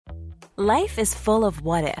Life is full of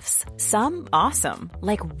what-ifs. Some awesome,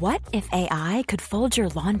 like what if AI could fold your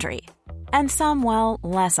laundry? And some, well,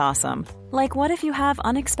 less awesome, like what if you have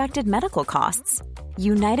unexpected medical costs?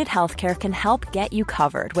 United Healthcare can help get you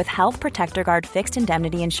covered with Health Protector Guard fixed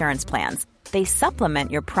indemnity insurance plans. They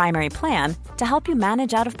supplement your primary plan to help you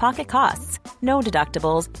manage out-of-pocket costs. No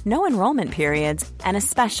deductibles, no enrollment periods, and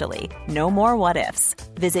especially no more what-ifs.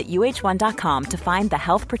 Visit uh1.com to find the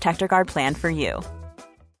Health Protector Guard plan for you.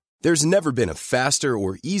 There's never been a faster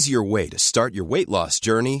or easier way to start your weight loss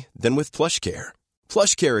journey than with PlushCare.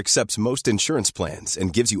 PlushCare accepts most insurance plans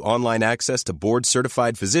and gives you online access to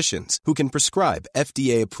board-certified physicians who can prescribe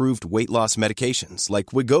FDA-approved weight loss medications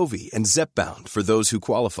like Wegovy and Zepbound for those who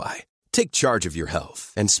qualify. Take charge of your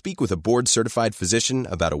health and speak with a board-certified physician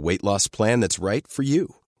about a weight loss plan that's right for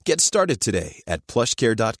you. Get started today at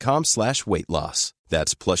plushcare.com/weightloss.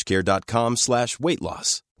 That's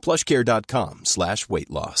plushcare.com/weightloss.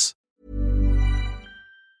 plushcare.com/weightloss.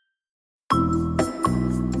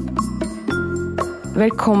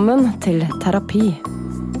 Velkommen til terapi.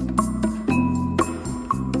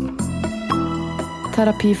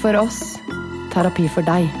 Terapi for oss, terapi for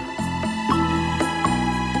deg.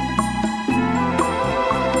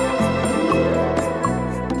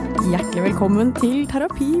 Hjertelig velkommen til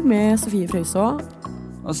terapi med Sofie Frøyså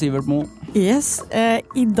og Sivert Mo. Yes,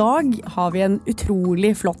 i dag har vi en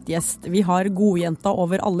utrolig flott gjest. Vi har godjenta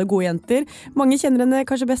over alle gode jenter. Mange kjenner henne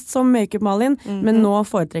kanskje best som Makeup-Malin, men nå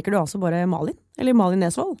foretrekker du altså bare Malin, eller Malin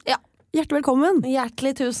Nesvold. Ja. Hjertelig velkommen.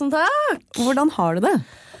 Hjertelig tusen takk. Hvordan har du det?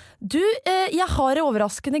 Du, jeg har det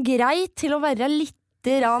overraskende greit til å være litt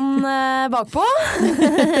bakpå.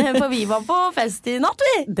 For vi var på fest i natt,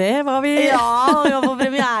 vi. Det var vi. Ja, vi var på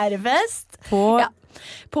premierefest. På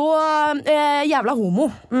Jævla homo.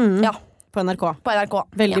 Ja. På NRK.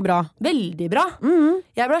 Veldig bra. Veldig bra.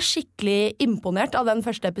 Jeg ble skikkelig imponert av den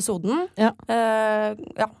første episoden. Ja.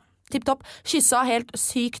 Tipp topp. Kyssa helt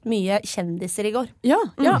sykt mye kjendiser i går. Ja.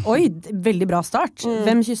 Oi, veldig bra start.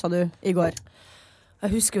 Hvem kyssa du i går? Jeg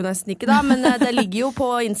husker jo nesten ikke da, men det ligger jo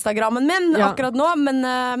på Instagrammen min akkurat nå. Men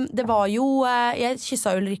det var jo jeg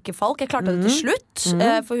kyssa Ulrikke Falk. Jeg klarte det til slutt,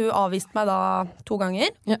 for hun avviste meg da 2 ganger.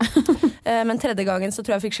 Ja. Men 3. gangen så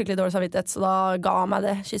tror jeg fikk skikkelig dårlig samvittighet, så da ga hun meg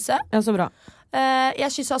det kysset. Ja, så bra. Jeg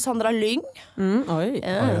kysset Sandra Lyng. Oi.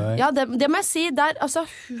 Ja, det må jeg si der, altså,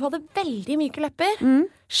 hun hadde veldig myke lepper.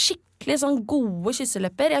 Skikkelig sånn gode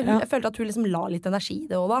kysselepper. Jeg følte at hun liksom la litt energi i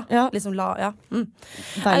det også da. Ja. Liksom la,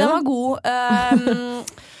 Nei, den var god.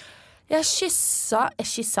 Jeg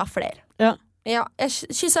kyssa flere. Ja, jeg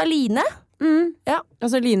kyssa Line. Ja.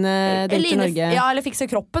 Altså Line delte Norge. Ja, eller Fikse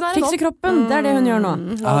kroppen. Fikse kroppen, det det hun gjør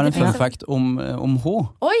nå. Jeg har en fun fact om hun.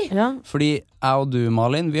 Oi! Ja. Fordi jeg og du,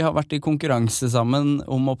 Malin, vi har vært i konkurranse sammen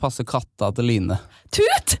om å passe katta til Line.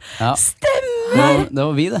 Tut! Ja. Stemmer! Det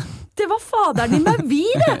var vi det. Det var faderen din med vi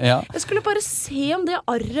det. Ja. Jeg skulle bare se om det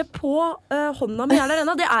arret på hånda mi der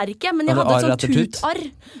ennå. Det ikke, men jeg hadde et sånt tutarr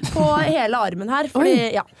på hele armen her. Fordi,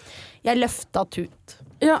 jeg løfta tut.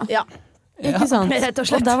 Ja. Ikke sant? Rett og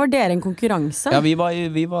slett. Og der var dere en konkurranse. Ja, det var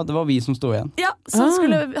vi som stod igjen. Ja, så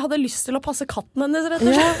hadde lyst til å passe katten hennes, rett og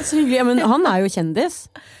slett. Ja, så hyggelig. Ja, men han jo kjendis.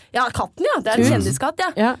 Ja, katten, det en kjendiskatt,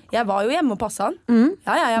 ja. Jeg var jo hjemme og passet han.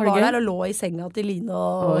 Ja, jeg var der og lå i senga til Line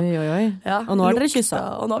og... Oi. Ja, og nå dere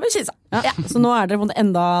kyssa. Og nå har vi kyssa. Ja. Så nå dere på en måte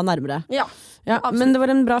enda nærmere. Ja, men det var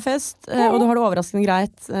en bra fest, og du har det overraskende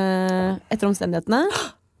greit etter omstendighetene.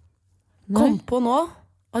 Kom på nå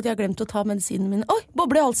at jeg har glemt å ta medisinene mine. Oi,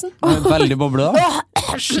 boble i halsen. Veldig boble da.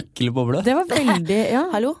 Skikkelig boble. Det var veldig,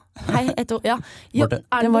 Hallo? Hei, ja.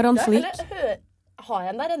 Den var han flik. Har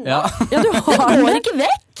jeg den der enda? Ja, du har den. Går ikke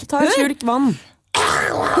vekk. Ta en slurk vann.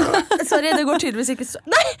 Sorry, det går tydeligvis ikke så...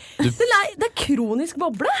 Nei, det kronisk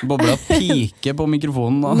boble. Bobla piker på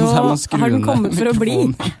mikrofonen. Nå har den kommet for å bli.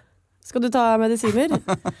 Skal du ta medisiner?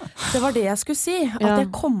 Det var det jeg skulle si. At jeg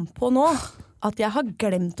kom på nå at jeg har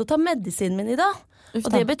glemt å ta medisinen min i dag. Og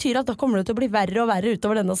det betyr at da kommer det til å bli verre og verre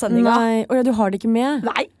utover denne sendinga. Nei, du har det ikke med?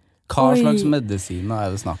 Nei. Hva slags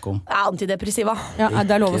medisiner det snakk om? Antidepressiva. Ja,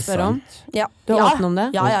 det lov å spørre om? Ja. Du er åpen om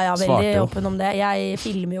det? Ja, veldig åpen om det. Jeg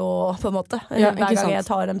filmer jo på en måte hver gang jeg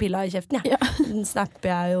tar en pilla i kjeften. Den snapper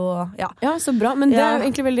jeg jo. Ja, så bra. Men det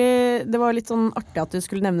egentlig veldig... Det var litt sånn artig at du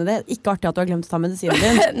skulle nevne det. Ikke artig at du har glemt å ta medisinen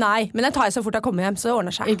din. Nei, men jeg tar så fort jeg kommer hjem, så det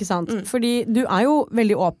ordner seg. Ikke sant? Fordi du jo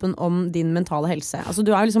veldig åpen om din mentale helse. Altså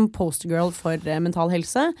du jo liksom postergirl for mental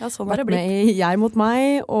helse. Ja, sånn det blitt. Vært med i Jeg mot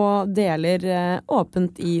meg, og deler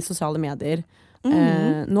åpent i sosiale medier.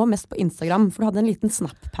 Nå mest på Instagram, for du hadde en liten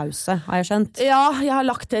snap-pause, har jeg skjønt. Ja, jeg har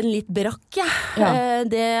lagt en litt brakk,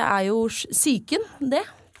 det jo syken, det.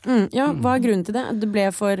 Ja, hva grunnen til det? Det ble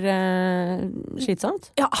for slitsomt?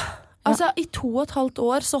 Ja, Altså, i 2,5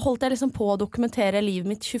 år så holdt jeg liksom på å dokumentere livet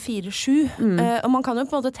mitt 24/7. Og man kan jo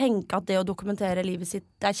på en måte tenke at det å dokumentere livet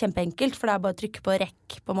sitt er kjempeenkelt, for det er bare å trykke på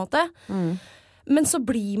rekk, på en måte. Men så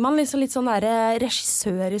blir man liksom litt sånn der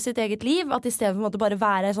regissør i sitt eget liv, at i stedet for å bare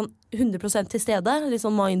være sånn 100% til stede, litt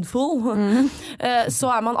sånn mindful, så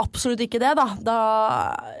er man absolutt ikke det, da. Da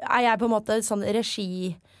er jeg på en måte sånn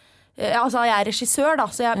altså jeg er regissør, da,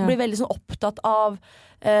 så jeg blir veldig sånn opptatt av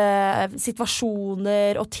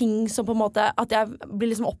situasjoner og ting som på en måte, at jeg blir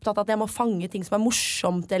liksom opptatt av at jeg må fange ting som er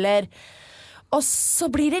morsomt, eller og så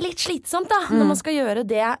blir det litt slitsomt da, når man skal gjøre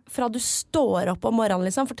det fra du står opp om morgenen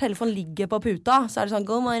liksom, for telefonen ligger på puta, så er det sånn,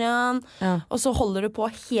 god morgen, og så holder du på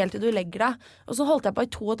helt til du legger deg, og så holdt jeg på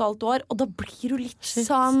i 2,5 år, og da blir du litt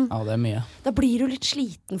sånn, Ja, det er mye. Da blir du litt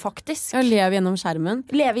sliten faktisk. Ja, leve gjennom skjermen.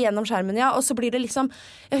 Leve gjennom skjermen, ja, og så blir det liksom,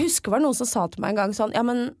 jeg husker det var noen som sa til meg en gang sånn, ja,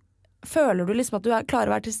 men føler du liksom at du klarer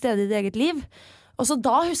å være til stede i ditt eget liv? Og så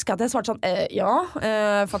da husker jeg at jeg svarte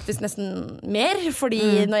sånn, faktisk nesten mer,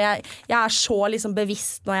 fordi når jeg er så liksom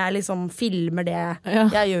bevisst når jeg liksom filmer det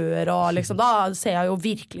jeg gjør, og liksom, da ser jeg jo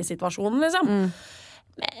virkelig situasjonen, liksom.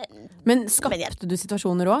 Men skapte du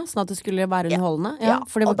situasjoner også, sånn at det skulle være underholdende? Ja,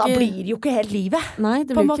 for det var og da ikke... blir det jo ikke helt livet. Nei,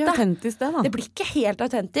 det blir ikke autentisk det da. Det blir ikke helt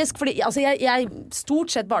autentisk, fordi altså, jeg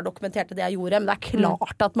stort sett bare dokumenterte det jeg gjorde, men det er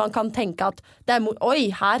klart at man kan tenke at det er,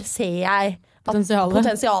 oi, her ser jeg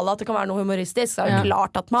potensialet, at det kan være noe humoristisk, så er det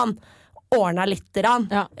klart at man ordner litt rann.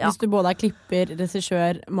 Ja, hvis du både er klipper,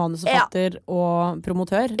 regissør, manusforfatter og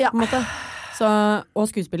promotør, på en måte. Så, og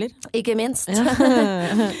skuespiller. Ikke minst. Bare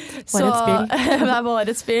et spill. Det er bare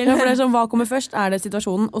et spill. Ja, for det er sånn, hva kommer først? Er det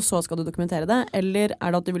situasjonen, og så skal du dokumentere det? Eller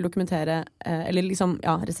er det at du vil dokumentere, eller liksom,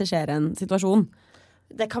 regissere en situasjon?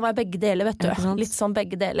 Det kan være begge deler, vet du. Litt sånn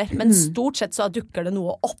begge deler. Men stort sett så dukker det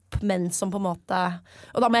noe opp, men som på en måte...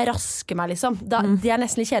 Og da må jeg raske meg, liksom. Det er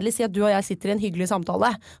nesten litt kjedelig å si at du og jeg sitter i en hyggelig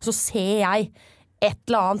samtale, så ser jeg et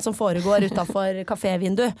eller annet som foregår utenfor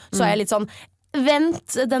kafévinduet. Så er jeg litt sånn,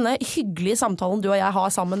 vent, denne hyggelige samtalen du og jeg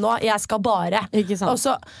har sammen nå, jeg skal bare... Og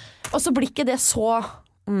så blir ikke det så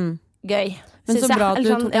gøy. Men så bra at du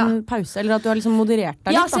tok en pause, eller at du har liksom moderert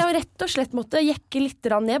deg litt. Ja, så jeg har rett og slett måtte jekke litt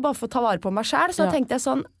ned, bare for å ta vare på meg selv. Så tenkte jeg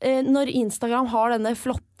sånn, når Instagram har denne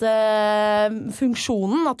flotte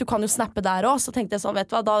funksjonen, at du kan jo snappe der også, så tenkte jeg sånn,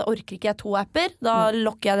 vet du hva, da orker ikke jeg 2 apper, da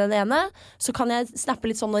lokker jeg den ene, så kan jeg snappe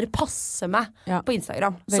litt sånn når det passer meg på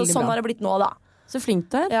Instagram. Så sånn har det blitt nå da. Så flink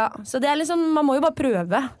du er. Ja, så det er liksom, man må jo bare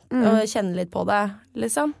prøve å kjenne litt på det,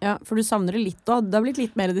 liksom. Ja, for du savner det litt, og det har blitt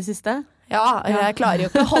litt mer i det siste. Ja, jeg klarer jo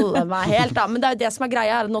ikke å holde meg helt da. Men det er jo det som er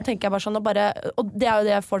greia. Nå tenker jeg bare sånn, og det er jo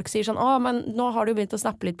det folk sier sånn, men nå har du begynt å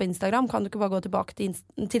snappe litt på Instagram, kan du ikke bare gå tilbake til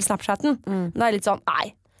Snapchatten? Men det er litt sånn,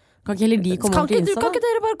 nei. Kan ikke heller de komme over til Insta? Kan ikke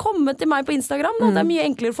dere bare komme til meg på Instagram da? Det er mye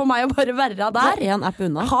enklere for meg å bare være der. Ha en app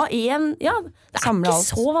unna. Det er ikke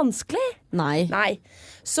så vanskelig. Nei.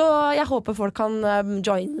 Så jeg håper folk kan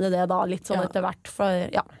joine det da, litt sånn etter hvert, for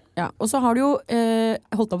Ja, og så har du jo,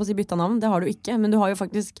 holdt på å si bytta navn, det har du ikke, men du har jo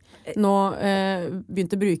faktisk nå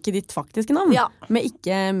begynt å bruke ditt faktiske navn, med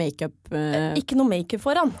ikke make-up. Ikke noe make-up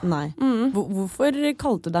foran. Nei. Hvorfor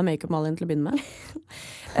kalte du deg Make-up-Malin til å begynne med?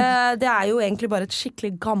 Det er jo egentlig bare et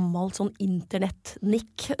skikkelig gammelt sånn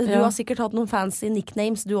internett-nick. Du har sikkert hatt noen fancy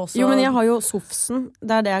nicknames, du også. Jo, men jeg har jo Sofsen,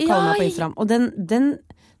 det er det jeg kaller meg på Instagram, og den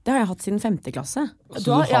det har jeg hatt siden 5. klasse. Så du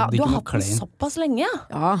hadde hatt den såpass lenge,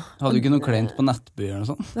 ja. Hadde du ikke noe kleint på nettby eller noe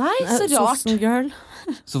sånt? Nei, så rart. Sofsen Girl.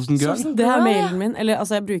 Sofsen Girl? Det er mailen min. Eller,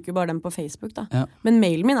 altså, jeg bruker jo bare den på Facebook da. Ja. Men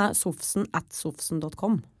mailen min er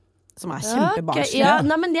sofsen@sofsen.com, som er kjempebarslig. Ja,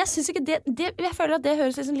 nei, men jeg synes ikke jeg føler at det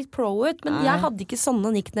høres liksom litt pro ut, men jeg hadde ikke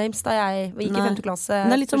sånne nicknames da jeg gikk i 5. klasse.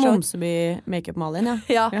 Men det er litt som Momseby Make-up-Malin,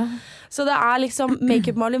 ja. Så det er liksom,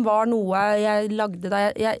 Make-up-Malin var noe jeg lagde da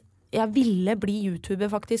jeg ville bli YouTuber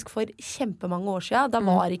faktisk for kjempemange år siden. Da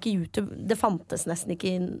var ikke YouTube, det fantes nesten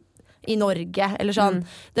ikke i Norge, eller sånn.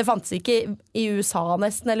 Det fantes ikke i USA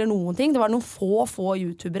nesten, eller noen ting. Det var noen få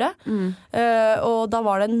YouTubere. Og da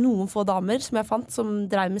var det noen få damer som jeg fant, som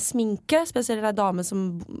drev med sminke, spesielt en dame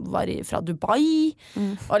som var fra Dubai.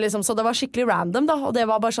 Og liksom, så det var skikkelig random da, og det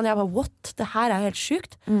var bare sånn, jeg var, what? Det her er jo helt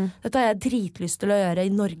sykt. Dette har jeg dritlyst til å gjøre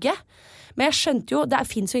i Norge. Men jeg skjønte jo, det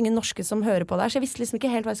finnes jo ingen norske som hører på det her, så jeg visste liksom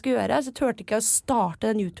ikke helt hva jeg skulle gjøre, så jeg turte ikke å starte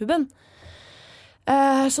den YouTuben.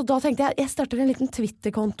 Så da tenkte jeg starter en liten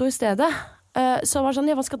Twitter-konto i stedet. Så var det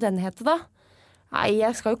sånn, hva skal den hete da? Nei,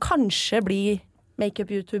 jeg skal jo kanskje bli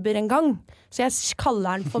make-up-YouTuber en gang, så jeg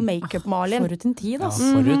kaller den for Make-up-Malin. Forut en tid, altså.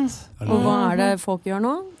 Ja, forut. Og hva er det folk gjør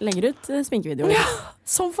nå? Legger ut sminkevideoer. Ja,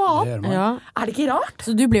 som faen. Ja. Er det ikke rart?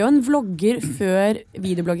 Så du ble jo en vlogger før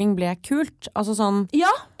videoblogging ble kult. Altså sånn,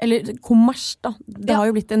 eller kommers da. Det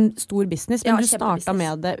har jo blitt en stor business, men du startet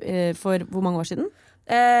med det for hvor mange år siden?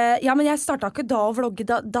 Ja, men jeg startet ikke da å vlogge.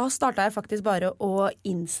 Da startet jeg faktisk bare å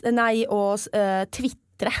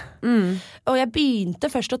twittre. Og jeg begynte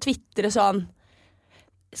først å twittre sånn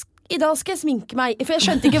I dag skal jeg sminke meg. For jeg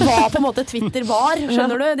skjønte ikke hva på en måte Twitter var.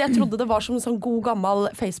 Skjønner du? Jeg trodde det var som en sånn god gammel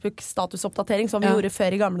Facebook-statusoppdatering som vi gjorde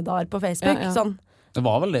før i gamle dager på Facebook. Sånn. Det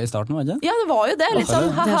var vel det i starten, var det ikke? Ja, det var jo det. Litt sånn,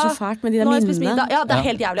 det er så fælt med de der minnene. Ja, det er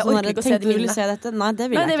helt jævlig. Jeg orker ikke å se de minnene. Se dette? Nei, det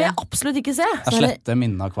vil Nei, jeg det vil jeg ikke. absolutt ikke se. Jeg sletter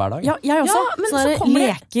minnene hver dag. Ja, jeg også. Ja, men så sånne kommer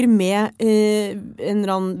leker med en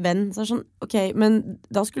eller annen venn. Så er det sånn, ok, men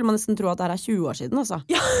da skulle man nesten tro at det her er 20 år siden, altså.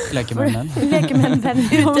 Leker med en venn. Leke med en venn.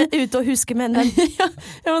 Ute og huske med en venn. Ja,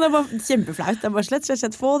 men det er bare kjempeflaut. Det er bare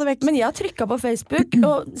slett, få det vekk. Men jeg har trykket på Facebook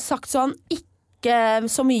og sagt sånn, ikke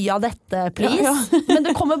så mye av dette, please. Men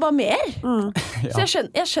det kommer bare mer. Så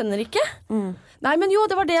jeg skjønner ikke. Nei, men jo,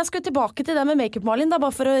 det var det jeg skulle tilbake til det med Makeup-Malin, da,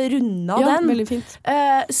 bare for å runde av den. Veldig fint.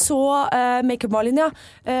 Så Makeup-Malin,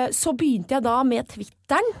 så begynte jeg da med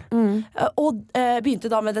Twitteren, og begynte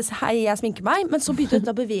da med det, hei, jeg sminker meg, men så begynte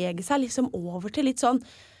det å bevege seg liksom over til litt sånn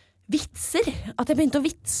vitser. At jeg begynte å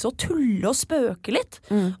vitse og tulle og spøke litt.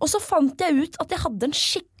 Og så fant jeg ut at jeg hadde en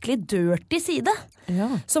skikkelig dirty side.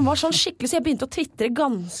 Som var sånn skikkelig, så jeg begynte å twittre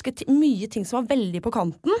ganske mye ting som var veldig på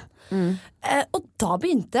kanten. Og da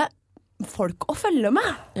begynte folk å følge med.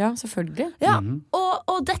 Ja, selvfølgelig. Ja,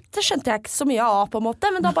 og dette skjønte jeg ikke så mye av på en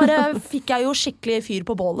måte, men da bare fikk jeg jo skikkelig fyr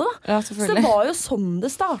på bålet da. Ja, så det var jo sånn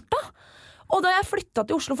det startet. Og da jeg flyttet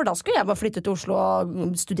til Oslo, for da skulle jeg bare flytte til Oslo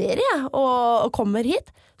og studere, og kommer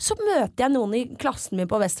hit, så møter jeg noen i klassen min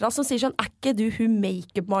på Vestra som sier sånn, er ikke du hun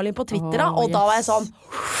Makeup-Malin på Twitter da? Og da var jeg sånn,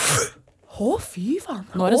 fy faen.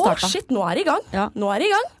 Nå er det startet. Shit, nå er det i gang. Nå er det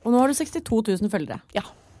i gang. Og nå har du 62 000 følgere. Ja.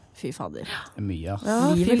 Fy fader. Mye, ass.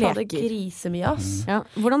 Livet fader, leker. Grisemye, ass.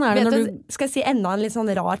 Hvordan er det når du... Skal jeg si enda en litt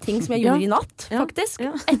sånn rar ting som jeg gjorde i natt, faktisk?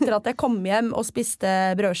 Etter at jeg kom hjem og spiste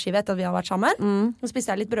brødskive etter at vi har vært sammen. Så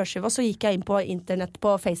spiste jeg litt brødskive, og så gikk jeg inn på internett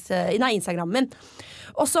på Instagrammen min.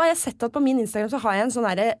 Og så har jeg sett at på min Instagram så har jeg en sånn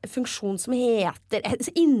der funksjon som heter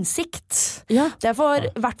innsikt. Det er for,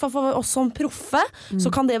 i hvert fall for oss som proffe,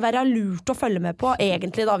 så kan det være lurt å følge med på,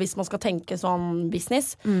 egentlig da, hvis man skal tenke sånn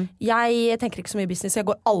business. Jeg tenker ikke så mye business, jeg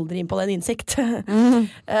går aldri inn på den innsikt.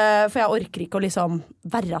 For jeg orker ikke å liksom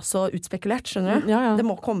være så utspekulert, skjønner du? Det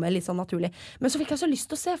må komme litt sånn naturlig. Men så fikk jeg så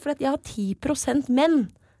lyst til å se, for jeg har 10% menn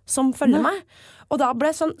som følger meg. Og da ble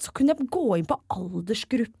sånn, så kunne jeg gå inn på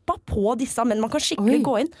aldersgruppa på disse menn. Man kan skikkelig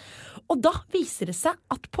gå inn. Og da viser det seg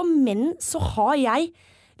at på menn så har jeg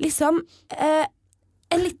liksom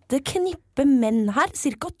en lite knippe menn her,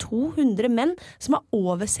 cirka 200 menn som er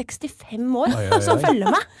over 65 år, som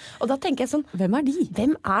følger meg. Og da tenker jeg sånn, hvem er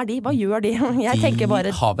de? Hva gjør de? Jeg tenker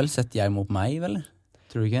bare... De har vel sett Jeg mot meg, vel?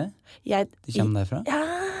 Tror du ikke det? De kommer derfra? Ja,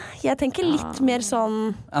 jeg tenker litt mer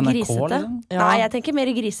sånn grisete. Liksom? Nei, jeg tenker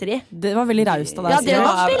mer griseri. Det var veldig raust av deg. Ja, det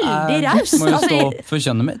var veldig raust. Må jo stå opp for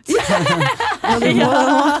kjønnet mitt.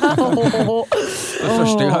 For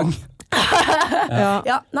første gang.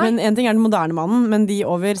 Men en ting er den moderne mannen, men de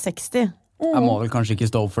over 60... Jeg må vel kanskje ikke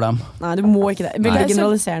stå opp for dem. Nei, du må ikke det. Veldig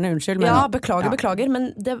generaliserende, unnskyld. Men... Ja, beklager, men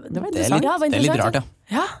det var interessant. Det er litt rart,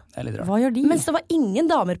 ja. Det er litt rart. Hva gjør de? Mens det var ingen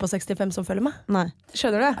damer på 65 som følger med. Nei.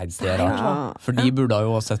 Skjønner du? Nei, det er rart. For de burde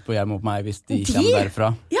jo ha sett på Jeg mot meg hvis de kommer derfra.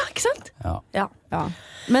 Ja, ikke sant? Ja.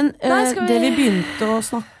 Men det vi begynte å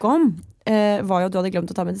snakke om, var jo at du hadde glemt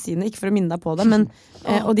å ta medisiner, ikke for å minne deg på det, men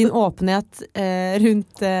og din åpenhet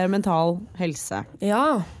rundt mental helse.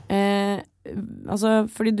 Ja. Altså,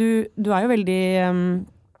 fordi du er jo veldig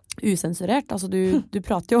usensurert. Altså, du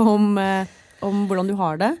prater jo om hvordan du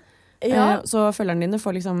har det. Så følgerne dine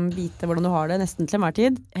får liksom vite hvordan du har det nesten til enhver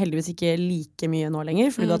tid. Heldigvis ikke like mye nå lenger,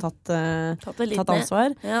 fordi du har tatt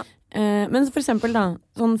ansvar. Men for eksempel da,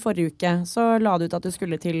 sånn forrige uke så la du ut at du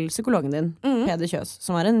skulle til psykologen din, Peder Kjøs,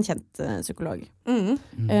 som er en kjent psykolog.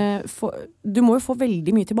 Du må jo få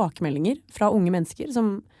veldig mye tilbakemeldinger fra unge mennesker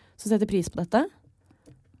som setter pris på dette.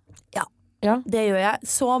 Ja, det gjør jeg.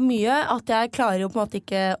 Så mye at jeg klarer jo på en måte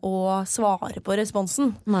ikke å svare på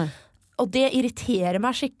responsen. Nei. Og det irriterer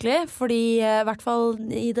meg skikkelig, fordi i hvert fall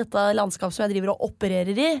i dette landskapet som jeg driver og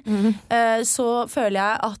opererer i, så føler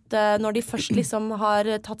jeg at når de først liksom har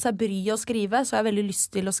tatt seg bry å skrive, så har jeg veldig lyst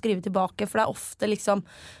til å skrive tilbake, for det er ofte liksom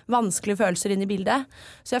vanskelige følelser inn i bildet.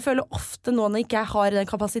 Så jeg føler ofte nå når jeg ikke har den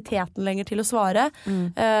kapasiteten lenger til å svare,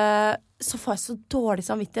 så får jeg så dårlig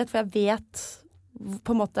samvittighet, for jeg vet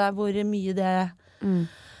på en måte hvor mye det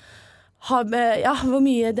hvor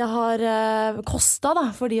mye det har kostet da,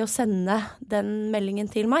 for de å sende den meldingen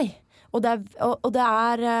til meg. Og det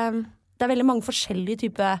er veldig mange forskjellige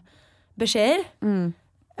typer beskjeder.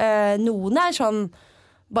 Noen er sånn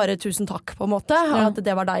bare tusen takk på en måte, at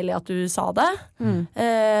det var deilig at du sa det.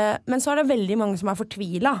 Men så er det veldig mange som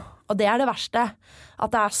fortvilet, og det det verste.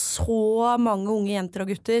 At det så mange unge jenter og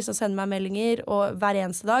gutter som sender meg meldinger og hver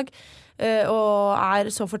eneste dag,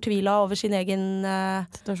 og så fortvilet over sin egen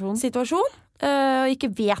situasjon, og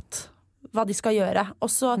ikke vet hva de skal gjøre. Og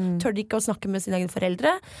så tør de ikke å snakke med sine egne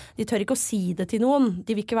foreldre, de tør ikke å si det til noen,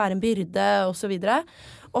 de vil ikke være en byrde, og så videre.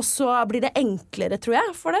 Og så blir det enklere, tror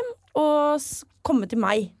jeg, for dem å komme til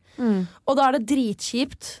meg. Og da det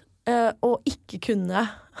dritkjipt å ikke kunne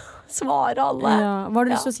svare alle. Ja. Hva har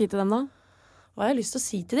du lyst til å si til dem da? Hva har jeg lyst til å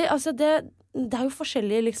si til dem? Altså det jo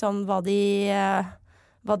forskjellig liksom hva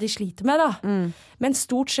de sliter med da. Men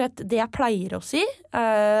stort sett det jeg pleier å si,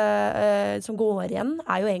 som går igjen,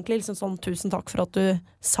 jo egentlig liksom sånn, tusen takk for at du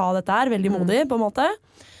sa dette her, veldig modig på en måte.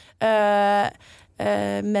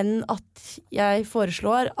 Men at jeg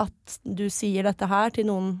foreslår at du sier dette her til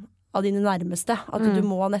noen av dine nærmeste, at du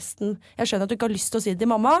må nesten, jeg skjønner at du ikke har lyst til å si det til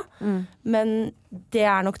mamma, men det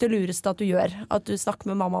nok det lureste at du gjør, at du snakker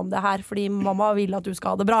med mamma om det her, fordi mamma vil at du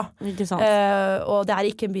skal ha det bra. Ikke sant? Og det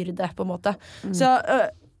ikke en byrde på en måte. Så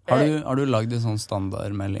Har du lagd en sånn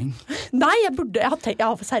standardmelding? Nei, jeg har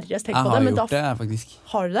seriøst tenkt på det. Jeg har gjort det, faktisk.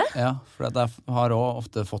 Har du det? Ja, for jeg har også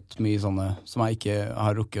ofte fått mye sånne som jeg ikke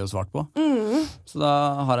har rukket å svart på. Så da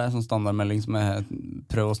har jeg en sånn standardmelding som jeg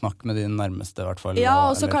prøver å snakke med dine nærmeste i hvert fall. Ja,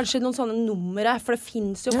 og så kanskje noen sånne numre, for det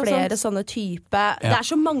finnes jo flere sånne type. Det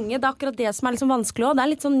så mange, det akkurat det som liksom vanskelig også. Det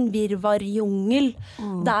litt sånn virvarjungel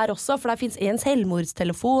der også, for det finnes en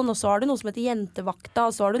selvmordstelefon, og så har du noe som heter jentevakta,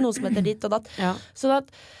 og så har du noe som heter ditt og datt. Så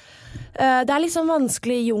det liksom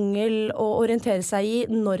vanskelig jungel å orientere seg i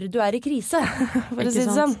når du i krise, for å si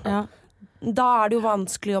det sånn. Da det jo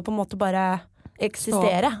vanskelig å på en måte bare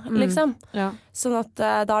eksistere, liksom. Sånn at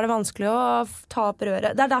da det vanskelig å ta opp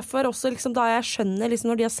røret. Det derfor også, liksom, da jeg skjønner, liksom,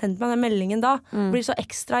 når de har sendt meg den meldingen da, blir det så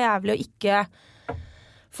ekstra jævlig å ikke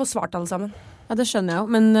få svart alle sammen. Ja, det skjønner jeg jo,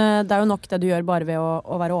 men det jo nok det du gjør bare ved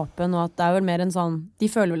å være åpen, og at det vel mer en sånn, de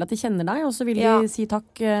føler vel at de kjenner deg, og så vil de si takk,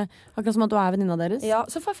 akkurat som at du venninna deres. Ja,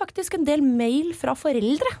 så får jeg faktisk en del mail fra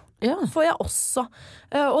foreldre. Får jeg også.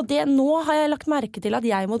 Og nå har jeg lagt merke til at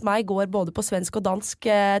Jeg mot meg går både på svensk og dansk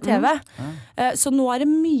TV. Så nå det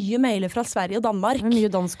mye mailer fra Sverige og Danmark.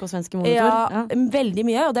 Mye dansk og svensk i monitor. Ja, veldig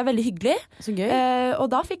mye, og det veldig hyggelig. Så gøy. Og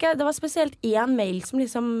da fikk jeg, det var spesielt en mail som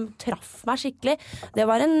liksom traff meg skikkelig. Det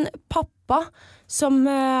var en pappa som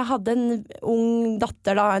hadde en ung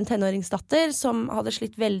datter, da, en tenåringsdatter, som hadde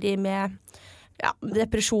slitt veldig med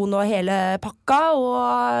depresjon og hele pakka,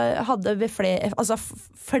 og hadde ved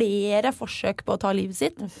flere forsøk på å ta livet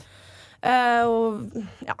sitt. Og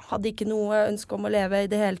hadde ikke noe ønske om å leve i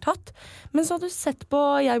det hele tatt. Men så hadde du sett på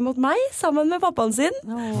Jeg mot meg sammen med pappaen sin.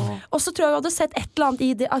 Og så tror jeg du hadde sett et eller annet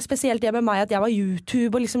i det, spesielt det med meg, at jeg var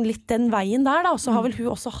YouTube og liksom litt den veien der da. Og så har vel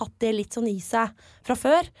hun også hatt det litt sånn i seg fra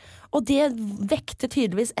før. Og det vekte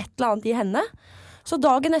tydeligvis et eller annet i henne. Så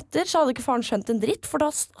dagen etter så hadde ikke faren skjønt en dritt, for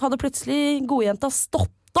da hadde plutselig godjenta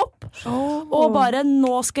stått opp. Og bare,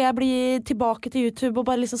 nå skal jeg bli tilbake til YouTube og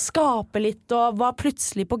bare liksom skape litt, og var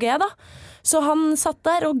plutselig på G da. Så han satt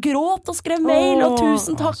der og gråt og skrev mail, og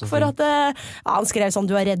tusen takk for at han skrev sånn,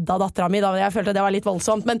 du har redda datteren min da, jeg følte det var litt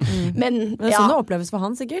voldsomt, men det sånn det oppleves for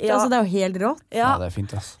han sikkert, altså det jo helt rått. Ja, det fint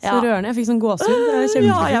ass. Så rørende, jeg fikk sånn gåsehud.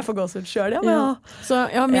 Ja, jeg får gåsehud selv, Så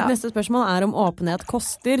mitt neste spørsmål om åpenhet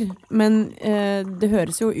koster, men det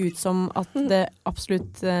høres jo ut som at det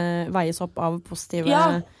absolutt veies opp av positive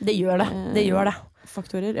det gjør det.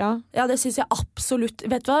 Faktorer, Ja, det synes jeg absolutt.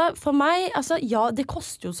 Vet du hva, for meg, altså, det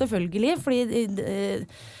koster jo selvfølgelig, fordi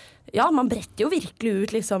man bretter jo virkelig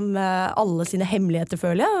ut liksom alle sine hemmeligheter,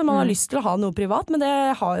 føler jeg. Man har lyst til å ha noe privat, men det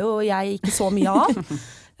har jo jeg ikke så mye av.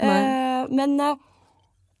 Men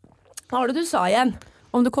hva var det du sa igjen?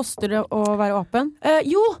 Om det koster å være åpen?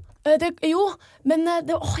 Men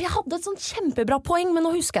jeg hadde et sånt kjempebra poeng, men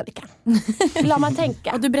nå husker jeg det ikke. La meg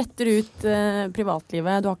tenke. Og du bretter ut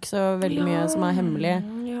privatlivet, du har ikke så veldig mye som hemmelig.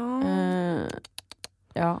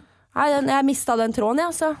 Nei, jeg mistet den tråden,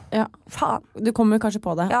 altså. Faen. Du kommer kanskje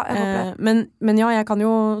på det. Ja, jeg håper det. Men jeg kan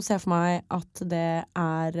jo se for meg at det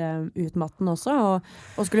utmattende også,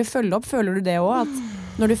 og skulle følge opp, føler du det også, at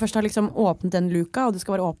når du først har liksom åpnet den luka, og det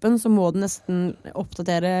skal være åpen, så må du nesten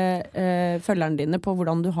oppdatere følgerne dine på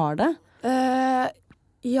hvordan du har det?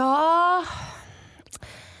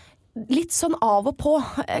 Litt sånn av og på,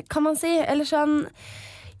 kan man si. Eller sånn,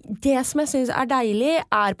 det som jeg synes deilig,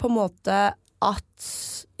 på en måte at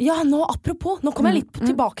apropos, nå kommer jeg litt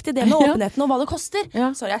tilbake til det med åpenheten og hva det koster.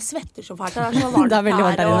 Sorry, jeg svetter så fælt. Det så varmt det veldig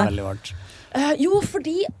varmt der inne. Veldig varmt.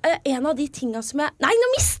 Fordi en av de tingene som jeg... Nei, nå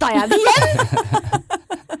mistet jeg det igjen!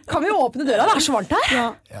 Kan vi åpne døra? Det så varmt her.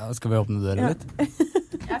 Ja, skal vi åpne døra litt?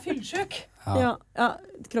 Jeg er fyllesyk. Ja,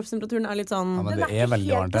 kroppstemperaturen er litt sånn Ja, men det er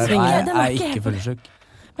veldig varmt her. Den Jeg er er ikke ikke fyllesyk.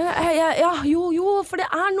 Jo, for det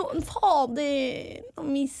er noen fader. Nå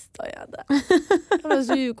mistet jeg det. Jeg ble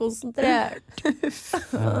så ukonsentrert.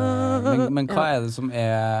 Men hva er det som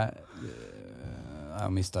er Jeg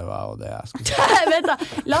har mistet jo og det jeg skulle si. Vent da,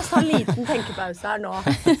 la oss ta en liten tenkepause her nå.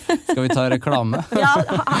 Skal vi ta reklame? Ja,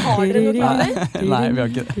 har dere noe planer? Nei, vi har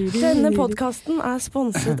ikke det. Denne podcasten er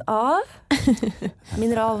sponset av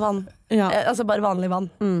mineralvann. Altså bare vanlig vann.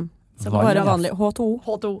 Bare vanlig H2O.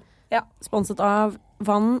 H2. Ja. Sponset av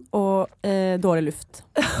vann og dårlig luft.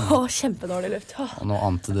 Kjempedårlig luft. Og noe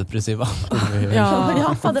antidepressiva.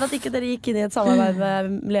 Ja, fader at ikke dere gikk inn i et samarbeid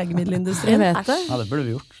med legemiddelindustrien. Jeg vet det. Ja, det burde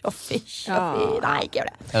vi gjort. Fy. Nei, ikke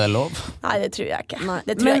gjør det. Er det lov? Nei, det tror jeg ikke. Nei.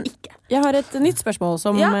 Det tror jeg ikke. Jeg har et nytt spørsmål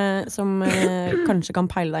som kanskje kan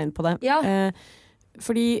peile deg inn på det. Ja.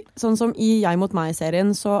 Fordi sånn som i Jeg mot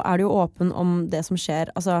meg-serien så er du jo åpen om det som skjer.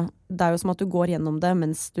 Altså, det er jo som at du går gjennom det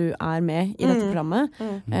mens du er med i dette programmet.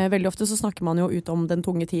 Veldig ofte så snakker man jo ut om den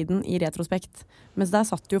tunge tiden i retrospekt. Mens der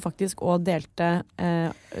satt du jo faktisk og delte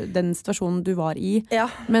den situasjonen du var i. Ja.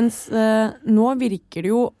 Mens nå virker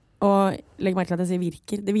det jo, og legg merke til at jeg sier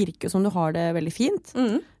virker, det virker jo som du har det veldig fint.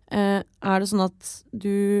 Er det sånn at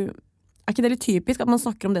du... Er ikke det litt typisk at man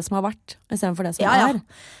snakker om det som har vært i stedet for det som er?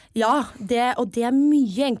 Ja, og det er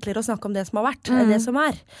mye enklere å snakke om det som har vært enn det som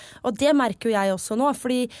er. Og det merker jo jeg også nå,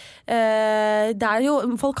 fordi det er jo,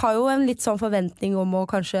 folk har jo en litt sånn forventning om å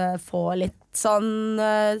kanskje få litt sånn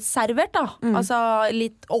servert da. Altså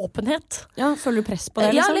litt åpenhet. Ja, føler du press på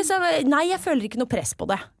det? Liksom? Ja, liksom, nei, jeg føler ikke noe press på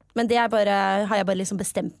det. Men det har jeg bare liksom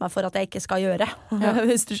bestemt meg for at jeg ikke skal gjøre,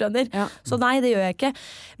 hvis du skjønner. Ja. Så nei, det gjør jeg ikke.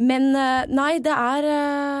 Men nei, det er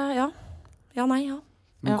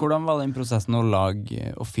Men hvordan var den prosessen å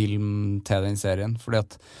lage og filme til den serien? Fordi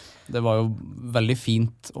at det var jo veldig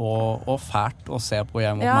fint og fælt å se på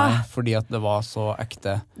Jeg mot meg, fordi at det var så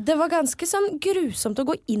ekte. Det var ganske sånn grusomt å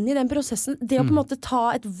gå inn i den prosessen. Det å på en måte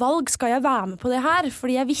ta et valg, skal jeg være med på det her?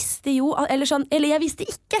 Fordi jeg visste jo, eller jeg visste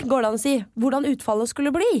ikke, går det an å si, hvordan utfallet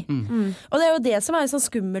skulle bli. Og det er jo det som er sånn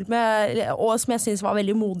skummelt med, og som jeg synes var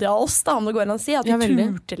veldig modig av oss, da, om det går an å si, at vi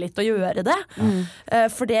turte litt å gjøre det.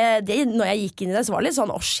 For det, når jeg gikk inn i det, så var det litt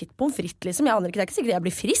sånn, shit, pommes frites, liksom. Jeg aner ikke, det er ikke sikkert jeg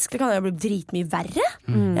blir frisk, det kan jo bli dritmye verre.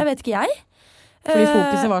 Jeg vet ikke jeg. Fordi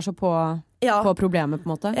fokuset var så på problemet på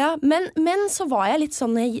en måte. Ja, men så var jeg litt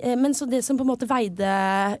sånn, men så det som på en måte veide,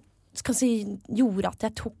 skal si, gjorde at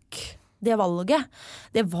jeg tok det valget,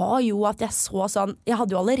 det var jo at jeg så sånn, jeg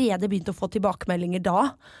hadde jo allerede begynt å få tilbakemeldinger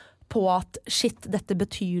da, på at shit, dette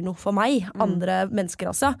betyr noe for meg, andre mennesker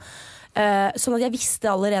altså. Sånn at jeg visste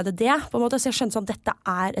allerede det, på en måte, så jeg skjønte sånn, dette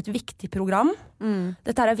er et viktig program.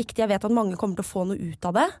 Dette er viktig, jeg vet at mange kommer til å få noe ut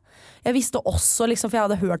av det. Jeg visste også, liksom, for jeg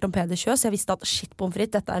hadde hørt om Peder Kjøs, jeg visste at shit, pommes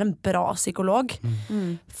frites, dette er en bra psykolog.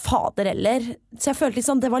 Fader eller. Så jeg følte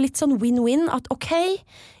liksom, det var litt sånn win-win, at ok,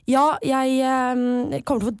 ja, jeg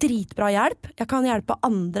kommer til å få dritbra hjelp, jeg kan hjelpe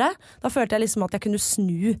andre. Da følte jeg liksom at jeg kunne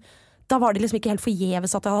snu. Da var det liksom ikke helt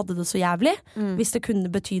forgjeves at jeg hadde det så jævlig, hvis det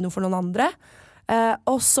kunne bety noe for noen andre.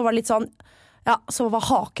 Og så var det litt sånn, ja, så var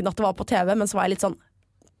haken at det var på TV, men så var jeg litt sånn,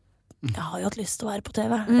 jeg har jo hatt lyst til å være på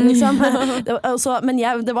TV, liksom. Så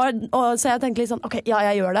jeg tenkte litt sånn, ok, ja,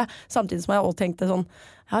 jeg gjør det. Samtidig som jeg også tenkte sånn,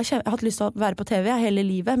 jeg har hatt lyst til å være på TV hele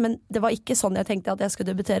livet, men det var ikke sånn jeg tenkte at jeg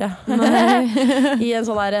skulle debutere. I en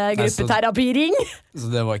sånn der gruppeterapiring. Så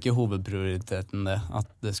det var ikke hovedprioriteten det, at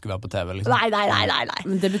det skulle være på TV, liksom? Nei.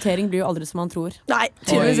 Men debutering blir jo aldri som man tror. Nei,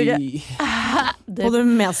 tydeligvis ikke. På det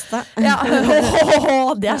meste. Ja,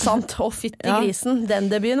 det er sant. Å, fytti grisen. Den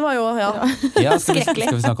debuten var jo skrekkelig.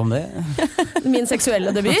 Skal vi snakke om det? Min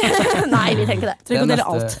seksuelle debut? Nei, vi trenger ikke det. Trenger å dele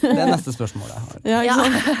alt. Det er neste spørsmål jeg har. Ja,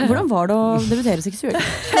 hvordan var det å debutere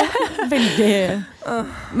seksuelt? Veldig.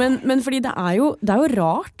 Men fordi det er jo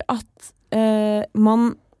rart at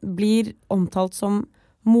man blir omtalt som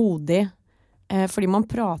modig fordi man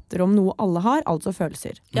prater om noe alle har, altså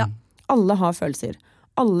følelser. Ja. Alle har følelser.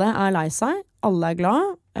 Alle er lei seg, alle er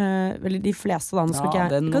glad. Eller de fleste da, skal ikke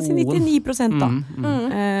jeg kan si 99% da.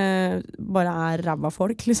 Bare er ræva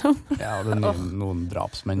folk, liksom. Ja, det er noen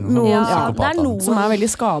drapsmenn det er noen som er veldig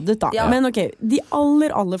skadet da. Men ok, de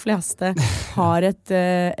aller fleste har et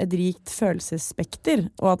rikt følelsesspekter,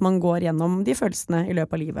 og at man går gjennom de følelsene i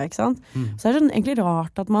løpet av livet, ikke sant? Så det er sånn egentlig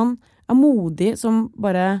rart at man er modig som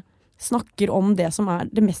bare snakker om det som er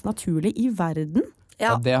det mest naturlige i verden.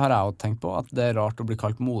 Ja, det har jeg jo tenkt på, at det er rart å bli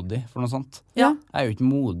kalt modig for noe sånt. Ja. Jeg er jo ikke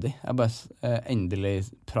modig, jeg bare endelig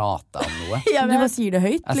prater om noe. Du bare sier det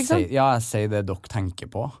høyt, liksom? Jeg sier det dere tenker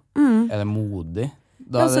på. Er det modig?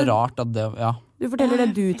 Da er det rart at det, Du forteller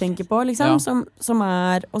det du tenker på, liksom, som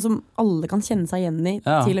er, og som alle kan kjenne seg igjen i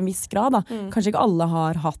til en viss grad. Da. Kanskje ikke alle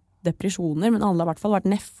har hatt depresjoner, men alle har i hvert fall vært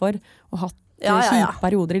nedfor og hatt kjipe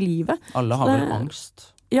perioder i livet. Alle har vel angst.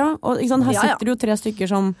 Ja, og ikke sant, her sitter det jo 3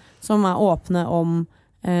 stykker som er åpne om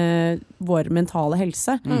vår mentale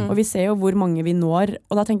helse, og vi ser jo hvor mange vi når,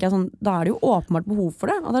 og da tenker jeg sånn, da er det jo åpenbart behov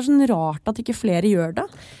for det, og det er sånn rart at ikke flere gjør det.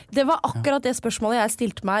 Det var akkurat det spørsmålet jeg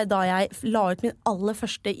stilte meg da jeg la ut min aller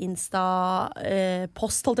første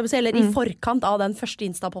Insta-post, holdt jeg på å si, eller i forkant av den første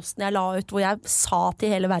Insta-posten jeg la ut, hvor jeg sa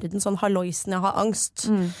til hele verden sånn, halloisen, jeg har angst.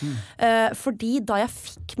 Fordi da jeg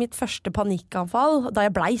fikk mitt første panikkanfall, da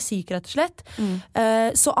jeg blei syk rett og slett,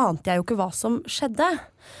 så ante jeg jo ikke hva som skjedde.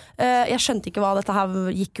 Jeg skjønte ikke hva dette her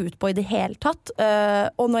gikk ut på i det hele tatt,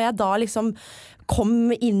 og når jeg da liksom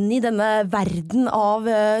kom inn i denne verden av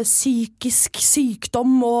psykisk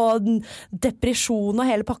sykdom og depresjon og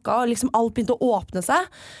hele pakka, og liksom alt begynte å åpne seg,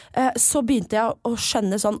 så begynte jeg å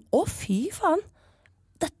skjønne sånn, å fy faen,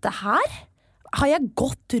 dette her har jeg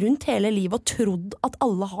gått rundt hele livet og trodd at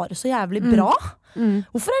alle har det så jævlig bra.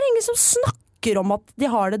 Hvorfor er det ingen som snakker om at de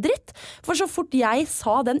har det dritt? For så fort jeg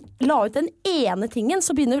la ut den ene tingen,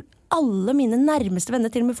 så begynner alle mine nærmeste venner,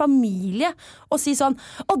 til og med familie, å si sånn,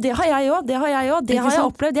 å det har jeg også, det har jeg også, det har jeg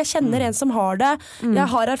opplevd, jeg kjenner en som har det, jeg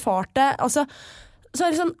har erfart det, altså, så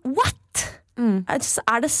er det sånn, what?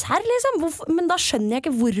 Er det serr liksom? Men da skjønner jeg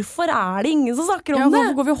ikke, hvorfor er det ingen som snakker om det?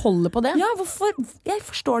 Hvorfor går vi og holder på det? Ja, hvorfor? Jeg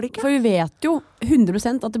forstår det ikke. For vi vet jo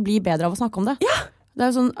 100% at det blir bedre av å snakke om det. Ja! Det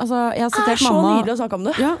er sånn, altså, jeg har sitert så nydelig å snakke om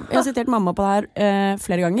det. Ja, jeg har sitert mamma på det her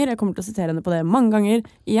flere ganger. Jeg kommer til å sitere henne på det mange ganger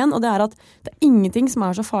igjen. Og det er at det er ingenting som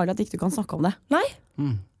er så farlig at ikke du kan snakke om det. Nei,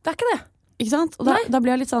 det er ikke det. Ikke sant? Og da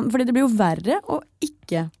blir jeg litt sånn, fordi det blir jo verre å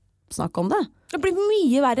ikke snakke om det. Det blir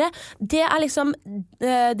mye verre. Det er liksom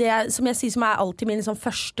det som jeg sier som er alltid min liksom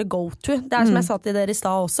første go-to. Det er som jeg sa til dere i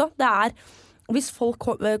stad også. Det er, hvis folk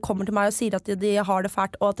kommer til meg og sier at de har det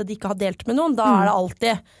fælt og at de ikke har delt med noen, da er det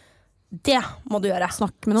alltid det må du gjøre.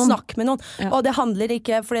 Snakk med noen. Ja. Og det handler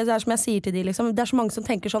ikke, for det er som jeg sier til de liksom, det er så mange som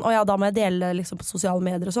tenker sånn, da må jeg dele liksom, på sosiale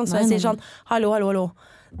medier og sånn, så jeg sier sånn, hallo.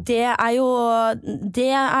 Det er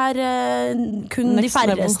kun next de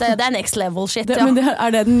færreste level. Det er next level shit, Men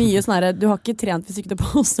er det den nye sånn her, du har ikke trent hvis ikke du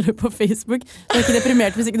poster det på Facebook, du er ikke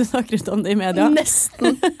deprimert hvis ikke du snakker ut om det i media.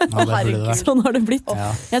 Nesten. Sånn har det blitt.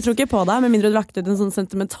 Jeg tror ikke på deg, med mindre du lagt ut en sånn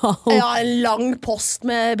sentimental en lang post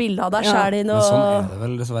med bilder av deg selv inn, og... Men sånn er det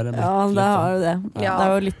vel dessverre blitt. Ja, det er jo det. Det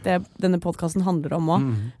er jo litt det denne podcasten handler om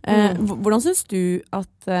også. Hvordan synes du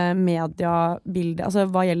at mediebildet, altså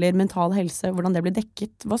hva gjelder mental helse, hvordan det blir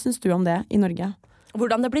dekket? Hva synes du om det i Norge?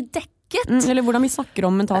 Hvordan det blir dekket? Eller hvordan vi snakker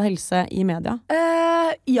om mental helse i media?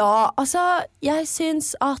 Altså, jeg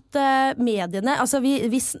synes at mediene, altså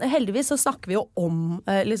heldigvis så snakker vi jo om,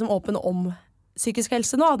 liksom åpen om psykisk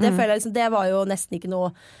helse nå. Det føler jeg liksom, det var jo nesten ikke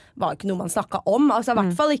noe man snakket om. Altså i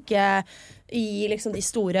hvert fall ikke i liksom de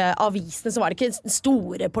store avisene, så var det ikke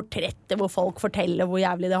store portretter hvor folk forteller hvor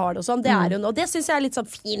jævlig de har det og sånn. Det er jo noe, det synes jeg er litt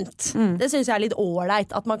sånn fint. Det synes jeg er litt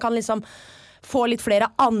ålreit, at man kan liksom få litt flere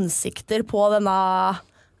ansikter på denne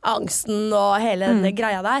angsten og hele denne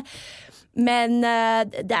greia der. Men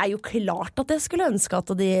det er jo klart at jeg skulle ønske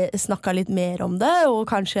at de snakket litt mer om det, og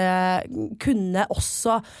kanskje kunne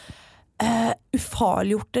også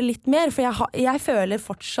ufarliggjort det litt mer, for jeg føler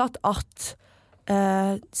fortsatt at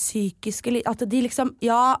psykiske, at de liksom,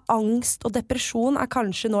 angst og depresjon er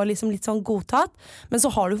kanskje nå liksom litt sånn godtatt, men så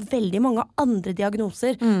har du veldig mange andre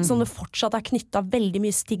diagnoser som det fortsatt er knyttet veldig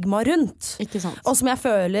mye stigma rundt. Ikke sant. Og som jeg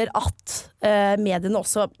føler at mediene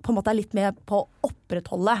også på en måte er litt med på å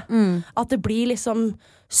opprettholde. At det blir liksom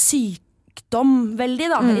sykdom veldig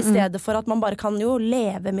da, i stedet for at man bare kan jo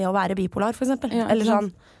leve med å være bipolar, for eksempel. Eller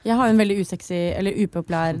sånn. Jeg har jo en veldig usexy, eller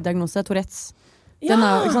upopulær diagnose, Tourettes. Den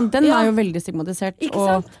er jo veldig stigmatisert,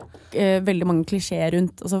 og veldig mange klisjeer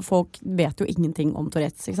rundt. Altså, folk vet jo ingenting om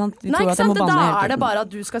Tourettes, ikke sant? Nei, ikke sant? Da er det bare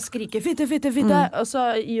at du skal skrike fitte, og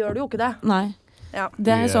så gjør du jo ikke det. Nei. Ja.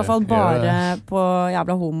 Det er i så fall bare på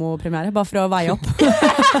jævla homopremiere, bare for å veie opp.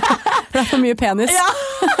 For det er for mye penis.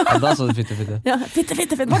 Da så du fitte. Ja, fitte.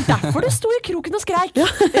 Det var derfor du sto i kroken og skreik.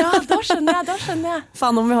 Ja, da skjønner jeg.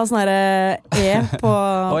 Faen om vi har sånn her på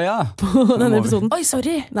denne episoden. Oi,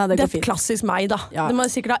 sorry. Nei, det er klassisk meg da. Du må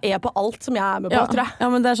sikkert ha på alt som jeg er med på, tror jeg.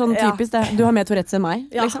 Ja, men det er sånn typisk det. Du har mer Tourettes enn meg.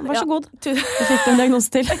 Liksom. Vær så god. Du fikk en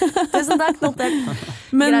diagnose til. Tusen takk, notert.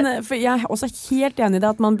 Men for jeg er også helt enig i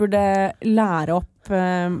det at man burde lære opp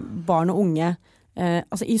barn og unge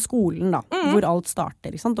altså i skolen da, hvor alt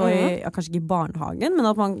starter, ikke sant? Og kanskje ikke i barnehagen, men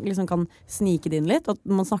at man liksom kan snike det inn litt, at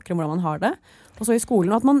man snakker om hvordan man har det, og så i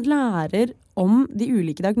skolen, at man lærer om de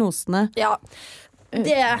ulike diagnosene. Ja, for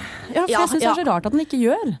jeg synes det er så rart at den ikke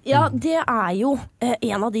gjør. Ja, det er jo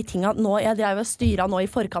en av de tingene nå, jeg drev og styret nå i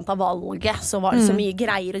forkant av valget, så var det så mye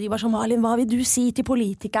greier, og de var sånn, Malin, hva vil du si til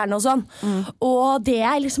politikerne og sånn? Og det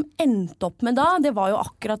jeg liksom endte opp med da, det var jo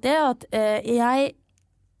akkurat det, at jeg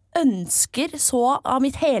ønsker så av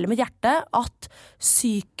hele mitt hjerte at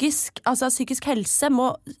psykisk helse må,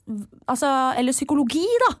 eller psykologi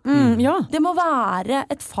da, det må være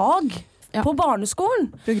et fag på barneskolen.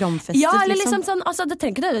 Programfestet, ja, eller liksom sånn, det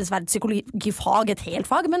trenger ikke nødvendigvis være et psykologifag, et helt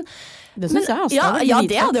fag, men det synes jeg også. Ja,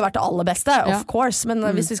 det hadde jo vært det aller beste, of course, men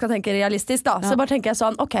hvis vi skal tenke realistisk da, så bare tenker jeg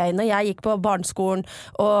sånn, ok, når jeg gikk på barneskolen,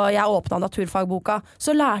 og jeg åpnet naturfagboka,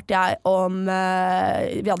 så lærte jeg om,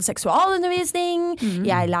 vi hadde seksualundervisning,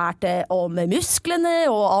 jeg lærte om musklene,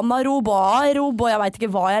 og anaerob og aerob, og jeg vet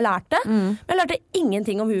ikke hva jeg lærte, men jeg lærte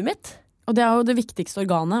ingenting om huet mitt. Og det er jo det viktigste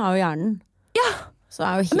organet, er jo hjernen. Ja, så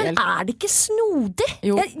er jo helt... men er det ikke snodig?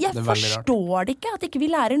 Jeg forstår det ikke, at ikke vi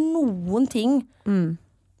lærer noen ting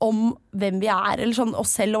om hvem vi er, eller sånn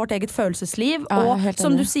oss selv og vårt eget følelsesliv. Og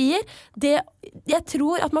som du sier, jeg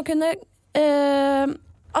tror at man kunne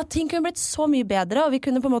at ting kunne blitt så mye bedre, og vi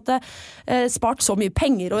kunne på en måte spart så mye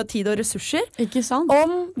penger og tid og ressurser. Ikke sant?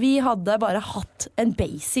 Om vi hadde bare hatt en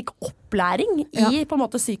basic opplæring i på en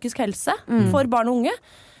måte psykisk helse for barn og unge.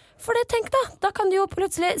 For det, tenk da kan du jo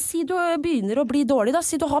plutselig, si du begynner å bli dårlig da,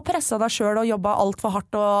 si du har presset deg selv og jobbet alt for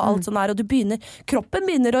hardt og alt sånn der, og kroppen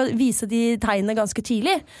begynner å vise de tegnene ganske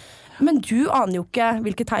tidlig, men du aner jo ikke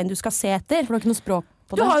hvilke tegn du skal se etter. For du har ikke noe språk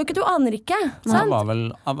på det. Du aner ikke, sant? Jeg var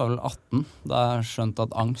vel 18 da jeg skjønte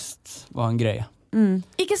at angst var en greie.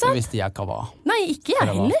 Ikke sant? Det visste jeg ikke hva. Nei, ikke jeg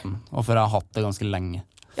heller. Og for jeg har hatt det ganske lenge.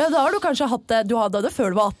 Ja, da har du kanskje hatt det, du hadde det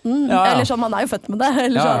før du var 18, eller sånn, man er jo født med det,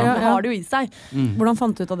 eller sånn, det har det jo i seg. Hvordan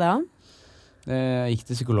fant du ut av det da? Jeg gikk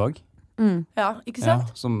til psykolog. Ja, ikke sant?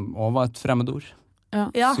 Ja, som også var et fremmedord.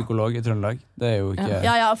 Psykolog i Trøndelag, det er jo ikke...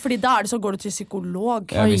 Ja, fordi da er det så går du til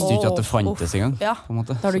psykolog. Jeg visste jo ikke at det fantes engang, på en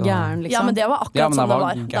måte. Da er du gæren, liksom. Ja, men det var akkurat sånn det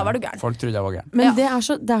var. Da var du gæren. Folk trodde jeg var gæren. Men det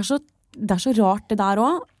er så rart det der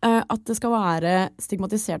også, at det skal være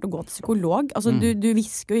stigmatisert å gå til psykolog. Altså, du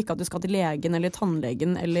visker jo ikke at du skal til legen eller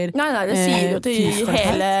tannlegen eller... Nei, det sier jo til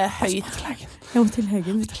hele høyt. Ja, til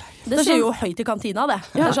legen. Det sier jo høyt i kantina, det.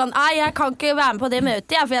 Det er sånn, nei, jeg kan ikke være med på det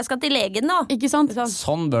møtet, for jeg skal til legen nå. Ikke sant?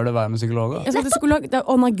 Sånn bør det være med psykologer. Jeg skal til psykolog.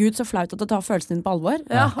 Å nei Gud, så flaut at du tar følelsen din på alvor.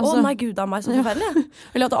 Å nei Gud, av meg så forferdelig.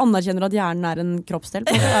 Eller at du anerkjenner at hjernen er en kroppsdel.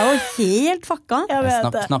 Det er jo helt fucka.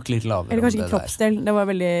 Snakk litt lavere. Eller kanskje ikke kroppsdel, det var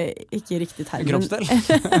veldig ikke riktig term. Kroppsdel?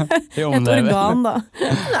 Et organ, da.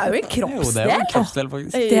 Det er jo en kroppsdel. Jo, det er jo en kroppsdel,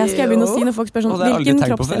 faktisk. Det skal jeg begynne å si når folk spør sånn, hvilken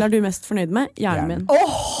kroppsdel er du mest fornøyd med? Hjernen min.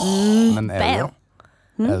 Men er du det?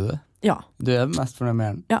 Er du det? Ja. Du er mest fornøyd med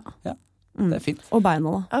hjernen? Ja. Det er fint. Og beina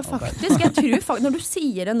da. Ja, faktisk, jeg tror når du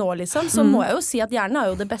sier det nå liksom, så må jeg jo si at hjernen er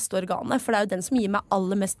jo det beste organet, for det er jo den som gir meg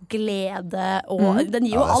aller mest glede, og den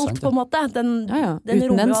gir jo alt sant, på en måte. Den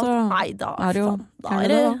uten den så nei, da er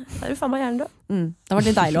det faen meg hjernen død. Det var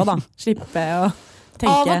litt deilig også da, slippe å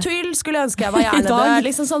tenke. Av og til skulle jeg ønske jeg var hjernedød,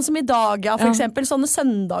 liksom sånn som i dag, for eksempel sånne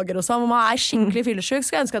søndager og sånn, hvor man er skikkelig fyllesyk,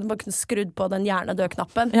 skulle jeg ønske at man kunne skrudd på den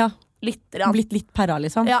hjernedød-knappen. Ja. Blitt litt perra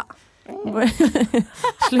liksom. Ja.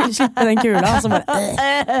 Slippe den kula og så bare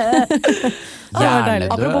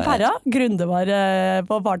Apropos perra, Grunde var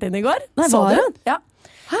på partyen i går. Nei, var han? Ja.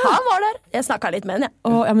 Han var der. Jeg snakket litt med han,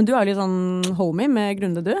 ja, men du er jo litt sånn homie med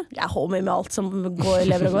Grunde, du? Jeg er homie med alt som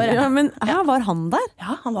lever og går. Ja, men var han der?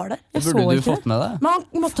 Ja, han var der. Det burde du fått med deg. Men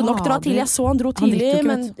han måtte nok dra tidlig. Jeg så han dro tidlig,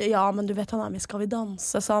 men du vet han er med Skal vi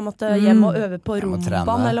danse, så han måtte hjem og øve på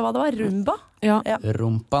rumbaen, eller hva det var? Rumba? Ja.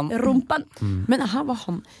 Rumpan. Men her var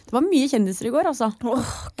han. Det var mye kjendiser i går, altså.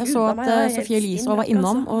 Jeg så at Sofie Elise var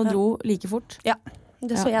innom og dro like fort. Ja.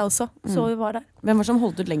 Det så jeg også, så vi var der. Hvem var som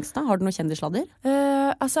holdt ut lengst da? Har du noen kjendissladder?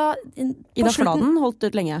 Ida Fladen holdt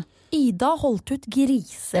ut lenge. Ida holdt ut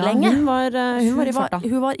griselenge. Hun var i farta.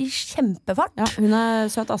 Hun var i kjempefart. Ja, hun er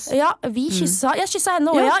søt, ass. Ja, vi kyssa. Jeg kyssa henne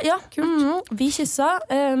også, ja. Kult. Vi kyssa,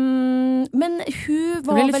 men hun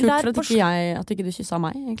var vel der... Det ble litt fort for at ikke du kyssa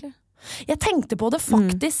meg, egentlig. Jeg tenkte på det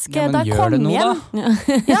faktisk da jeg kom hjem.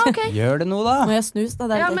 Ja, ok. Gjør det nå da. Nå er jeg snus, da.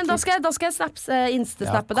 Ja, men da skal jeg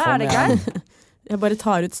instastappe det, er det greit? Jeg bare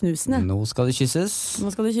tar ut snusen, jeg. Nå skal det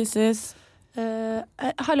kysses.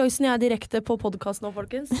 Halloisen, jeg er direkte på podcast nå,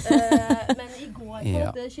 folkens. Men i går på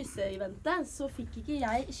det kysseeventet så fikk ikke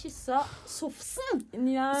jeg kyssa Sofsen.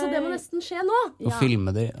 Så det må nesten skje nå. Og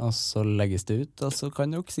filme det, og så legges det ut, og så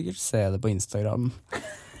kan dere sikkert se det på Instagram.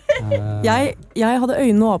 Jeg hadde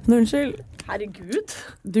øynene åpne, unnskyld. Herregud.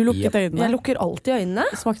 Du lukket øynene. Jeg lukker alltid øynene.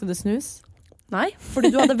 Smakte det snus? Nei, fordi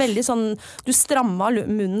du hadde veldig sånn du strammet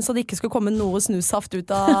munnen så det ikke skulle komme noe snussaft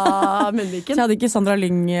ut av munnviken. Så jeg hadde ikke Sandra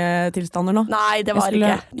Lyng-tilstander nå? Nei, det var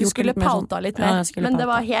ikke. Du skulle palta litt mer. Men det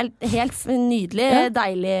var helt nydelig,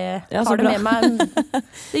 deilig. Har du med meg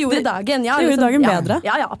det gjorde dagen. Ja, det gjorde dagen bedre.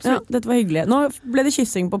 Ja, absolutt. Ja, dette var hyggelig. Nå ble det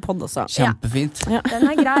kyssing på podd også. Kjempefint. Ja. Den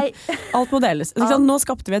grei. Alt må deles. Nå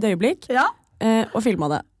skapte vi et øyeblikk og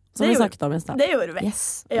filmet det. Som vi snakket om i stad. Det gjorde vi.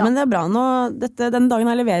 Yes. Ja. Men det bra. Denne dagen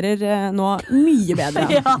her leverer nå mye bedre.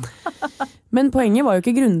 Men poenget var jo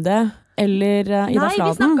ikke Grunde eller Ida Fladen. Nei,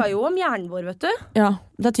 vi snakket jo om hjernen vår, vet du. Ja,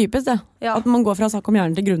 det er typisk det. Ja. At man går fra å snakke om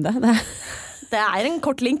hjernen til Grunde. Det er en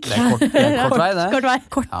kort link. Det er kort vei, det.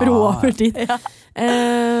 Kort bro over tid. Ja.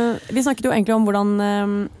 Vi snakket jo egentlig om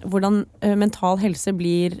hvordan mental helse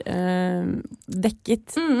blir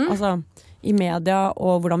dekket. Altså i media,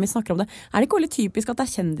 og hvordan vi snakker om det. Er det ikke veldig typisk at det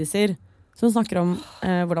er kjendiser som snakker om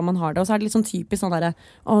hvordan man har det, og så er det litt sånn typisk sånn der,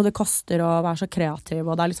 det koster å være så kreativ,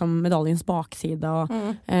 og det er liksom medaljens bakside, og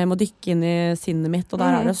må dykke inn i sinnet mitt, og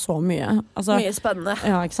der er det så mye. Altså, mye spennende.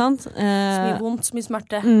 Ja, ikke sant? Mye vondt, mye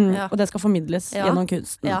smerte. Og det skal formidles gjennom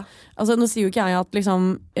kunsten. Ja. Altså, nå sier jo ikke jeg at liksom,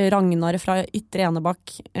 Ragnar fra Ytre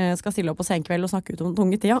Enebakk skal stille opp på senkveld og snakke ut om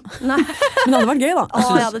tunge tida. Men det hadde vært gøy, da.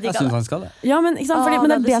 Jeg synes han skal det. Ja, men, ikke sant?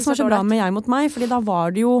 Men det er det som er så bra med Jeg mot meg, fordi da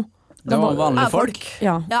var det jo det var vanlige folk.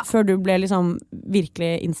 Ja, før du ble liksom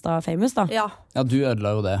virkelig Insta-famous da. Ja, du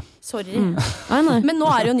ødela jo det. Sorry. Nei. Men nå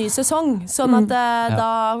er det jo ny sesong, sånn at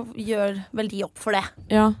da gjør vel de opp for det,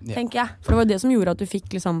 tenker jeg. For det var det som gjorde at du fikk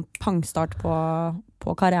liksom pangstart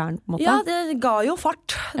på karrieren, på en måte. Ja, det ga jo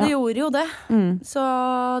fart. Det gjorde jo det. Så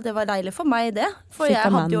det var deilig for meg, det. For jeg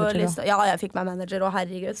hadde jo lyst. Ja, jeg fikk meg manager, og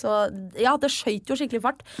herregud. Så ja, det skjøt jo skikkelig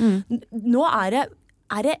fart. Nå er det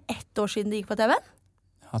 1 år siden det gikk på TV?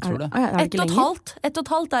 Jeg tror det.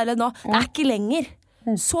 1,5 er det nå. Det er ikke lenger.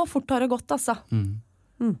 Så fort har det gått, altså.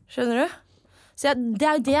 Skjønner du? Så det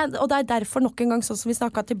er jo det, og det er derfor nok en gang sånn som vi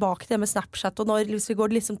snakket tilbake til det med Snapchat, og hvis vi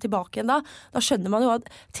går liksom tilbake igjen da skjønner man jo at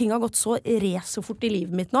ting har gått så fort i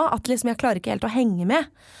livet mitt nå, at liksom jeg klarer ikke helt å henge med.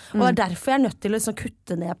 Og det er derfor jeg er nødt til å liksom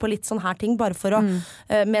kutte ned på litt sånn her ting, bare for å,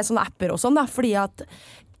 med sånne apper og sånn da, fordi at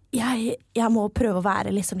jeg må prøve å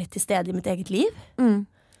være liksom litt til stede i mitt eget liv.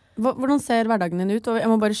 Hvordan ser hverdagen din ut? Og jeg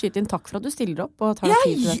må bare skyte inn takk for at du stiller opp og tar deg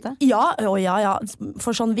tid til dette. Ja.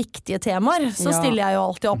 For sånne viktige temaer så stiller jeg jo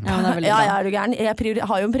alltid opp. Ja, er du gæren? Jeg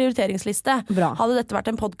har jo en prioriteringsliste. Bra. Hadde dette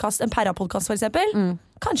vært en podcast, en Perra-podcast for eksempel,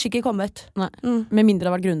 kanskje ikke kommet. Nei. Med mindre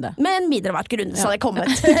det har vært Grunde. Med mindre det har vært Grunde, så hadde det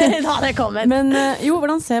kommet. Da hadde det kommet. Men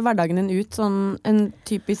hvordan ser hverdagen din ut? Sånn en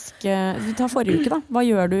typisk Vi tar forrige uke da. Hva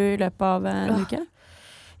gjør du i løpet av en uke?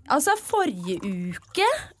 Altså, forrige uke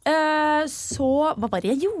så hva var det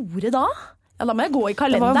jeg gjorde da? Ja, da må jeg gå i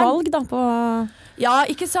kalenderen. Det var valg da på... Ja,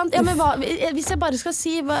 ikke sant? Ja, men hvis jeg bare skal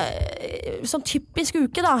si sånn typisk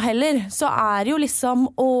uke da, heller, så er det jo liksom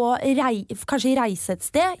å kanskje reise et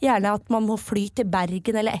sted. Gjerne at man må fly til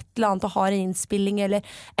Bergen eller et eller annet og har en innspilling eller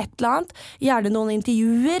et eller annet. Gjerne noen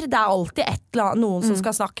intervjuer. Det er alltid et eller annet, noen som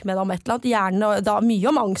skal snakke med deg om et eller annet. Gjerne da mye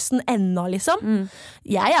om angsten ennå, liksom.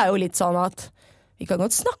 Jeg er jo litt sånn at vi kan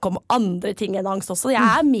godt snakke om andre ting enn angst også. Jeg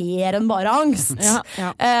er mer enn bare angst.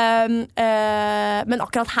 Men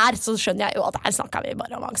akkurat her så skjønner jeg jo at her snakker vi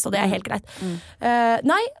bare om angst, og det er helt greit.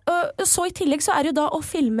 Så i tillegg så er det jo da å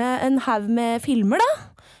filme en haug med filmer da.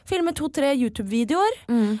 Filme 2-3 YouTube-videoer.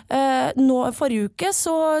 Forrige uke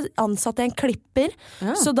så ansatte jeg en klipper,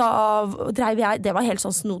 så da drev jeg, det var helt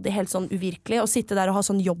sånn snodig, helt sånn uvirkelig, å sitte der og ha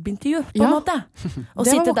sånn jobbintervju på en måte. Og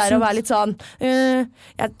sitte der og være litt sånn,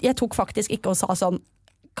 jeg tok faktisk ikke og sa sånn,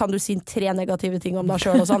 kan du si 3 negative ting om deg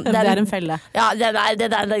selv og sånn. Det er en felle. Ja,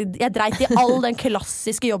 jeg dreit i all den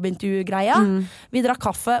klassiske jobbintervju-greia. Vi drakk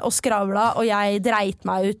kaffe og skravla, og jeg dreit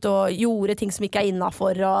meg ut og gjorde ting som ikke er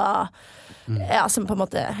innenfor, og som på en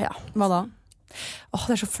måte, Hva da?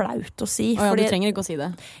 Det er så flaut å si. Du trenger ikke å si det.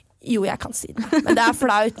 Jo, jeg kan si det. Men det er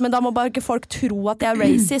flaut, men da må bare ikke folk tro at jeg er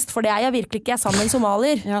racist, for det er jeg virkelig ikke. Jeg er sammen med en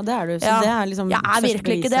somalier. Ja, det er du. Så det er liksom jeg er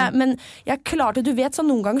virkelig ikke det, men jeg klarte, du vet, sånn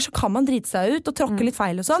noen ganger så kan man drite seg ut og tråkke litt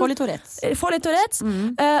feil og sånn. Få litt Tourettes.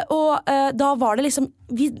 Og da var det liksom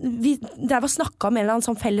vi drev og snakket om en eller annen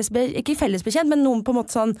sånn ikke fellesbekjent, men noen på en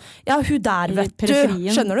måte sånn, ja, hun der vet du,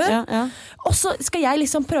 skjønner du? Ja. Og så skal jeg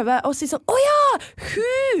liksom prøve å si sånn,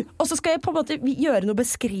 hun! Og så skal jeg på en måte gjøre noe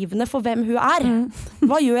beskrivende for hvem hun er.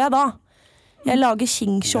 Hva gjør jeg da? Jeg lager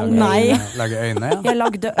Ching-chong. Nei. Lager øyne, ja. Jeg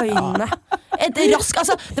lagde øynene.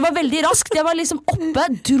 Det var veldig raskt. Jeg var liksom oppe,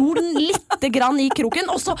 dro den litt grann i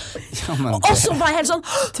kroken, og så var jeg helt sånn,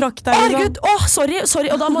 herregud,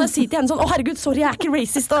 sorry. Og da må jeg si til henne sånn, herregud, sorry, jeg er ikke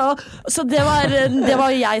racist. Så det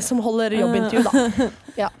var jeg som holder jobbintervju da.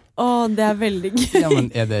 Ja. det veldig gøy. Ja, men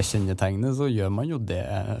det kjennetegnet, så gjør man jo det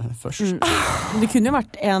først. Det kunne jo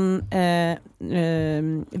vært en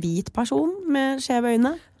hvit person med skjeve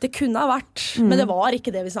øyne. Det kunne ha vært, men det var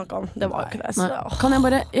ikke det vi snakket om. Det var ikke det. Kan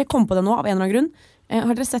jeg kom på det nå av en eller annen grunn.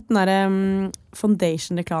 Har dere sett den der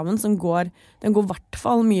foundation-reklamen som den går i hvert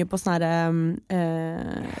fall mye på sånne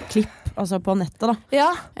klipp, altså på nettet da. Ja.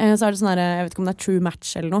 Så det sånn der, jeg vet ikke om det True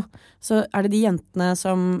Match eller noe, så det de jentene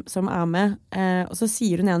som med, og så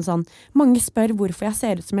sier hun igjen sånn, mange spør hvorfor jeg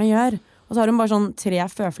ser ut som jeg gjør, og så har hun bare sånn 3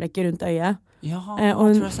 føflekker rundt øyet, og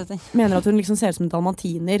hun mener at hun liksom ser ut som en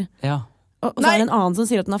dalmatiner. Ja. Og så det en annen som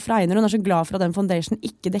sier at hun har fregner, og hun så glad for at den foundation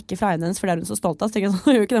ikke dekker fregnene hennes, for det hun så stolt av. Så tenker jeg sånn,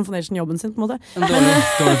 hun gjør ikke den foundation jobben sin, på en måte. En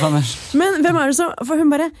dårlig foundation. Men hvem det som, for hun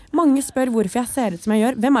bare, mange spør hvorfor jeg ser ut som jeg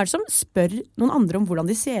gjør. Hvem det som spør noen andre om hvordan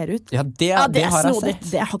de ser ut? Ja, det har jeg sett.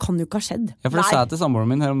 Det kan jo ikke ha skjedd. Ja, for det sa jeg til samboeren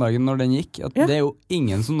min her om dagen når den gikk, at det jo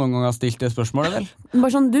ingen som noen gang har stilt det spørsmålet, vel?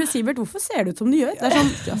 Bare sånn, du Sivert, hvorfor ser du ut som du gjør? Det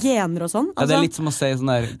sånn gener og sånn. Altså. Ja, det litt som å si sånn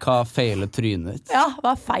der, hva feiler trynet? Ja,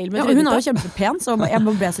 hva feil med trynet? Hun er jo kjempepen, så jeg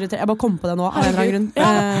bare kom på det nå, av en eller annen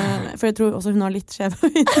grunn. For jeg tror også hun har litt skjev.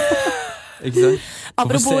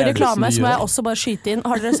 Apropos reklame, så må jeg også bare skyte inn.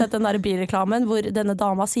 Har dere sett den der bilreklamen hvor denne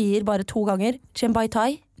dama sier bare 2 ganger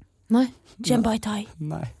Jembaitai? Nei. Jembaitai.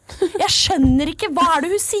 Nei. Jeg skjønner ikke, hva det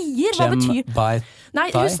hun sier? Hva betyr? Nei,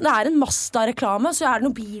 det en Mazda-reklame, så det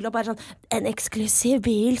noen bil og bare sånn, en eksklusiv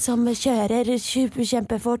bil som kjører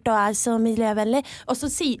kjempefort og så miljøvennlig, og så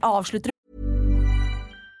avslutter.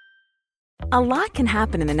 A lot can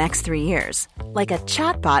happen in the next 3 years. Like a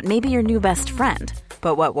chatbot may be your new best friend.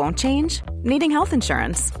 But what won't change? Needing health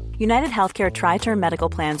insurance. United Healthcare Tri-Term Medical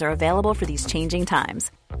Plans are available for these changing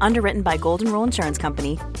times. Underwritten by Golden Rule Insurance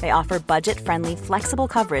Company, they offer budget-friendly, flexible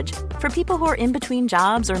coverage for people who are in between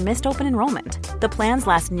jobs or missed open enrollment. The plans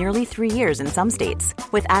last nearly 3 years in some states,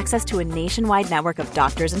 with access to a nationwide network of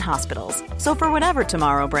doctors and hospitals. So for whatever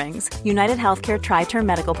tomorrow brings, United Healthcare Tri-Term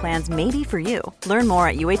Medical Plans may be for you. Learn more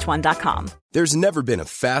at uh1.com. There's never been a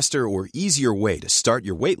faster or easier way to start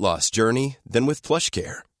your weight loss journey than with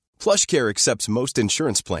PlushCare. PlushCare accepts most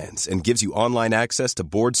insurance plans and gives you online access to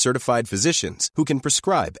board-certified physicians who can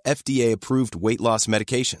prescribe FDA-approved weight loss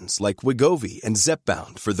medications like Wegovy and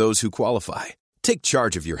Zepbound for those who qualify. Take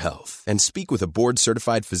charge of your health and speak with a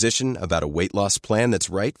board-certified physician about a weight loss plan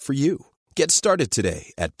that's right for you. Get started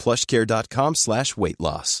today at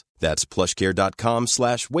plushcare.com/weightloss. That's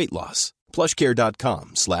plushcare.com/weightloss.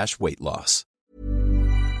 plushcare.com/weightloss.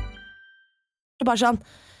 Det bare sånn,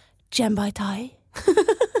 Jembaitai.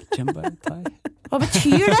 Jembaitai. Hva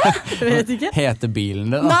betyr det? Vet ikke. Heter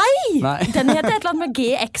bilen det da? Nei. Den heter et eller annet med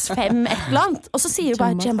GX5 et eller annet. Og så sier du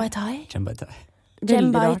bare Jembaitai. Jembaitai.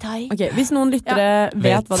 Ok, hvis noen lyttere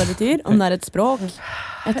vet hva det betyr, om det et språk, et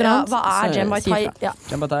eller annet, hva Jembaitai?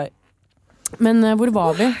 Jembaitai. Men hvor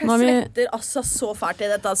var vi? Nå svetter altså så fælt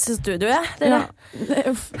i dette studioet.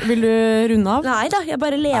 Vil du runde av? Nei da, jeg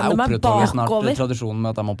bare lener meg bakover. Jeg opprettholder snart tradisjonen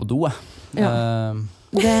med at jeg må på do.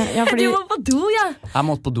 Fordi... Du må på do, Jeg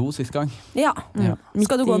måtte på do sist gang. Ja.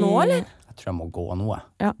 Skal du gå nå, eller? Jeg tror jeg må gå nå.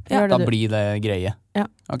 Da blir det greie.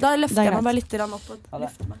 Okay. Da løfter jeg meg bare litt opp. Ha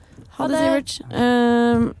det, Sivert.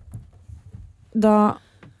 Da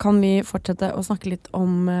kan vi fortsette å snakke litt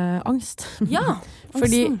om angst. Ja,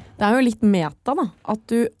 fordi det jo litt meta da, at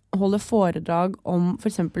du holder foredrag om for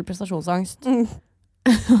eksempel prestasjonsangst.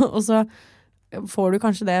 Og så får du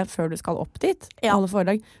kanskje det før du skal opp dit, holde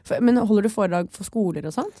foredrag. Men holder du foredrag for skoler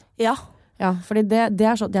og sånt? Ja. Ja, fordi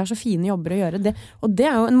det så fine jobber å gjøre. Og det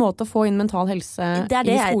jo en måte å få inn mental helse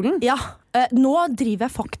i skolen. Ja. Nå driver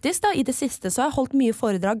jeg faktisk I det siste så har jeg holdt mye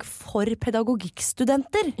foredrag for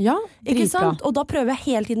pedagogikkstudenter. Ja, ikke sant? Og da prøver jeg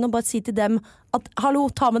hele tiden å bare si til dem at hallo,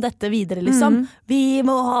 ta med dette videre liksom. Vi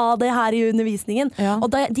må ha det her i undervisningen. Og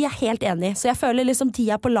de helt enige. Så jeg føler liksom de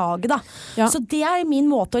på laget da. Så det min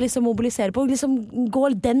måte å liksom mobilisere på, liksom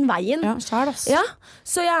gå den veien. Ja, selv altså. Ja,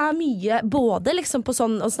 så jeg mye både liksom på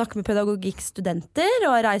sånn å snakke med pedagogikkstudenter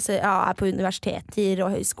og reise, på universiteter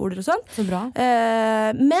og høyskoler og sånn. Så bra.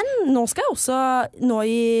 Men nå skal jeg også, nå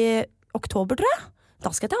i oktober tror jeg, da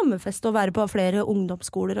skal jeg til Hammerfest og være på flere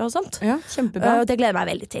ungdomsskoler og sånt. Ja, kjempebra. Og det gleder jeg meg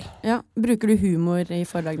veldig til. Ja, bruker du humor i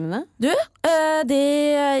foredragene? Du,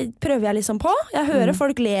 det prøver jeg liksom på. Jeg hører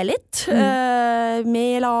folk le litt.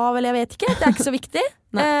 Med lav, eller jeg vet ikke. Det ikke så viktig.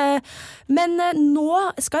 Men nå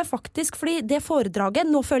skal jeg faktisk, fordi det foredraget,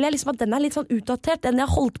 nå føler jeg liksom at den litt sånn utdatert, den jeg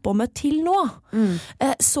har holdt på med til nå.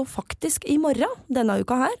 Så faktisk i morgen, denne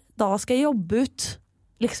uka her, da skal jeg jobbe ut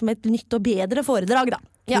liksom et nytt og bedre foredrag da.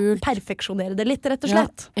 Kult. Perfeksjonere det litt, rett og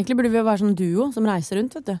slett. Egentlig burde vi være sånn duo som reiser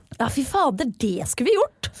rundt, vet du. Ja, fy fader, det skulle vi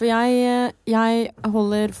gjort! For jeg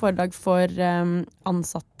holder foredrag for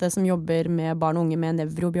ansatte som jobber med barn og unge med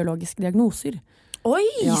nevrobiologiske diagnoser. Oi,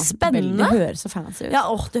 spennende! Det høres så fancy ut. Ja,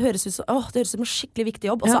 det høres ut som en skikkelig viktig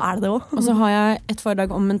jobb, og så er det også. Og så har jeg et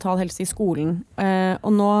foredrag om mental helse i skolen.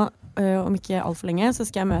 Og nå, om ikke alt for lenge, så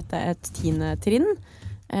skal jeg møte et 10. trinn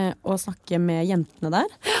og snakke med jentene der.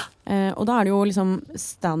 Og da er det jo liksom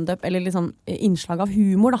stand-up, eller liksom innslag av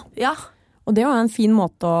humor, da. Ja. Og det er jo en fin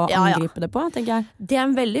måte å angripe det på, tenker jeg. Det er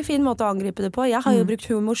en veldig fin måte å angripe det på. Jeg har jo brukt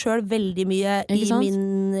humor selv veldig mye i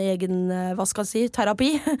min egen, hva skal jeg si, terapi.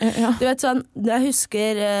 Ja. Du vet sånn, jeg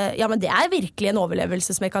husker, men det er virkelig en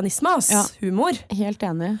overlevelsesmekanisme, humor. Helt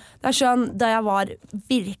enig. Det er sånn, da jeg var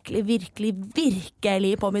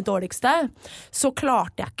virkelig på mitt dårligste, så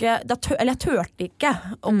klarte jeg ikke, jeg turte ikke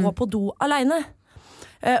å gå på do alene.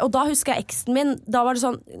 Og da husker jeg eksen min, da var det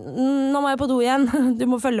sånn, nå må jeg på do igjen, du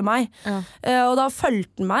må følge meg. Og da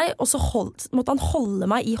følte han meg, og så måtte han holde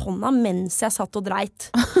meg i hånda mens jeg satt og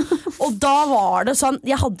dreit. Og da var det sånn,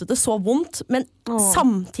 jeg hadde det så vondt, men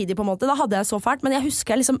samtidig på en måte, da hadde jeg så fælt, men jeg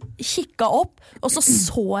husker jeg liksom kikket opp, og så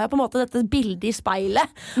jeg på en måte dette bildet i speilet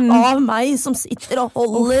av meg som sitter og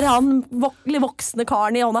holder han voksne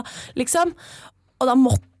karen i hånda, liksom. Og da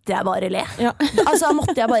måtte jeg bare le. Altså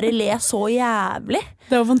måtte jeg bare le så jævlig.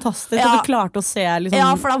 Det var fantastisk, og du klarte å se liksom.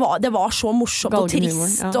 Ja, for det var så morsomt og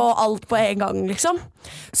trist og alt på en gang, liksom.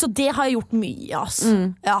 Så det har jeg gjort mye, altså.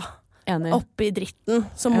 Ja. Enig. Oppi dritten,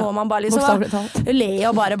 så må man bare liksom le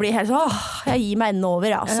og bare bli helt sånn, jeg gir meg enden over,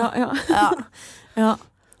 altså. Ja.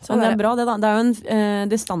 Så det er bra det da. Det er jo en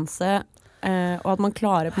distanse, og at man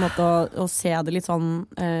klarer på en måte å se det litt sånn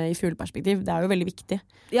i fugleperspektiv, det er jo veldig viktig.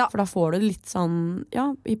 For da får du det litt sånn,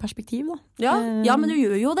 i perspektiv da. Ja, men du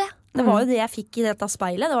gjør jo det. Det var jo det jeg fikk i dette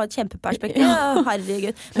speilet. Det var et kjempeperspektiv.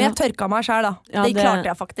 Herregud. Men jeg tørka meg selv da. Det klarte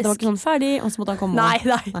jeg faktisk. Det var ikke sånn ferdig, og så måtte han komme. Nei,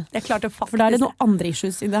 jeg klarte faktisk. For da er det noen andre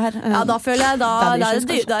issues i det her. Ja, da føler jeg, da er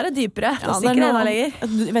det dypere. Da stikker det enda lenger.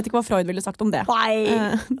 Du vet ikke hva Freud ville sagt om det. Nei.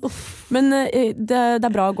 Men det er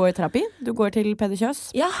bra å gå i terapi. Du går til Peder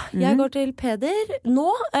Kjøs. Ja, jeg går til Peder nå.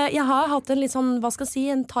 Jeg har hatt en litt sånn, hva skal jeg si,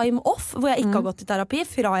 en time off, hvor jeg ikke har gått i terapi,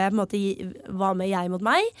 fra jeg på en måte var med Jeg mot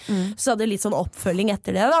meg. Så hadde jeg litt sånn oppfølging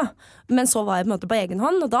etter det da. Men så var jeg på en måte på egen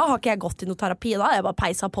hånd, og da har ikke jeg gått i noe terapi. Da jeg bare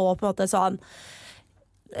peisa på en måte sånn.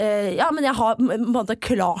 Men jeg har på en måte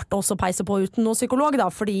klart også å peise på uten noen psykolog,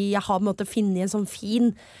 da, fordi jeg har på en måte funnet en sånn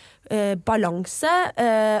fin balanse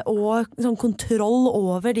og sånn kontroll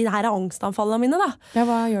over de her angstanfallene mine, da. Ja,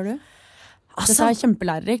 hva gjør du? Dette er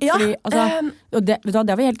kjempelærerikt, fordi det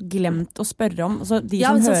har vi helt glemt å spørre om. Altså, de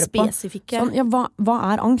som hører spesifikke. På sånn, hva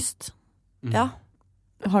er angst? Ja.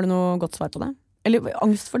 Har du noe godt svar på det? Eller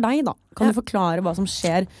angst for deg da. Kan du forklare hva som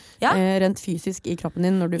skjer rent fysisk i kroppen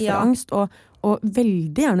din når du får angst, og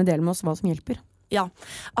veldig gjerne dele med oss hva som hjelper. Ja,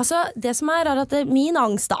 altså det som er at min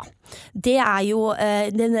angst da, det er jo,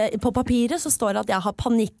 på papiret så står det at jeg har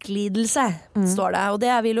panikklidelse, står det, og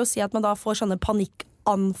det vil jo si at man da får sånne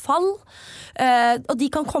panikkanfall, og de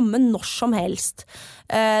kan komme når som helst.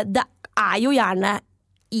 Det er jo gjerne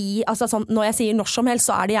altså sånn, når jeg sier når som helst,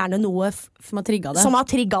 så er det gjerne noe som har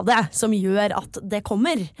trigget det, som gjør at det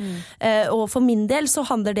kommer. Og for min del så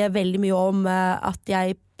handler det veldig mye om at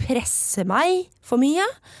jeg presser meg for mye,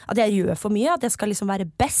 at jeg gjør for mye, at jeg skal liksom være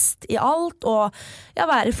best i alt, og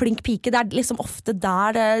være flink pike. Det er liksom ofte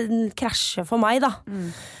der det krasjer for meg, da.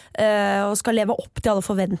 Og skal leve opp til alle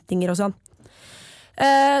forventninger og sånn.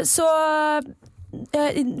 Så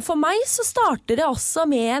for meg så starter det også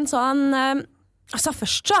med en sånn altså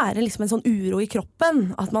først så er det liksom en sånn uro i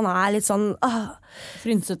kroppen, at man er litt sånn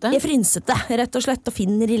frynsete, rett og slett, og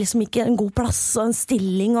finner liksom ikke en god plass og en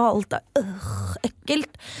stilling og alt er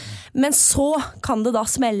ekkelt. Men så kan det da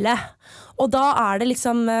smelle, og da er det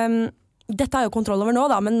liksom dette har jeg jo kontroll over nå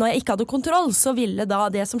da, men når jeg ikke hadde kontroll, så ville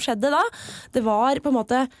da det som skjedde da, det var på en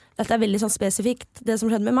måte, dette er veldig sånn spesifikt det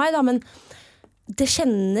som skjedde med meg da, men det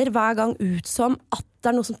kjenner hver gang ut som at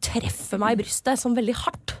det er noe som treffer meg i brystet, som veldig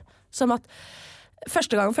hardt, som at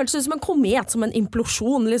første gang føltes det som en komet, som en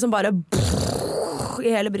implosjon, liksom bare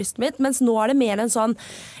i hele brystet mitt, mens nå er det mer en sånn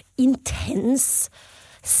intens,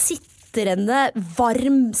 sitrende,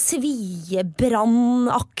 varm,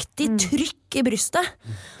 sviebrannaktig trykk i brystet.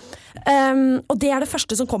 Og det er det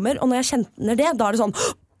første som kommer, og når jeg kjenner det, da er det sånn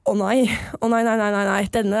nei,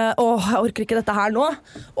 denne, jeg orker ikke dette her nå.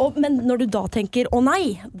 Men når du da tenker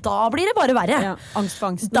nei, da blir det bare verre. Ja, angst for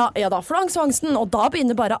angsten. Da får du angst for angsten, og da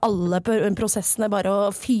begynner bare alle prosessene bare å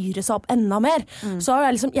fyre seg opp enda mer. Så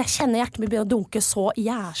jeg kjenner hjertet mitt begynner å dunke så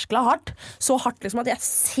jæskla hardt. Så hardt liksom at jeg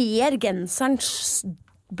ser genseren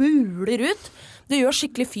buler ut. Det gjør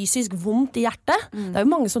skikkelig fysisk vondt i hjertet. Det er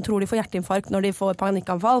jo mange som tror de får hjerteinfarkt når de får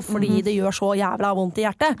panikkanfall, fordi det gjør så jævla vondt i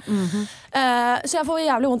hjertet. Så jeg får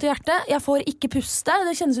jævlig vondt i hjertet. Jeg får ikke puste.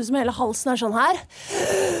 Det kjennes ut som hele halsen sånn her.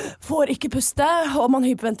 Får ikke puste, og man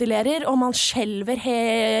hyperventilerer, og man skjelver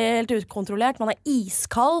helt utkontrollert. Man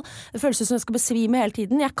iskald. Det føles som jeg skal besvime hele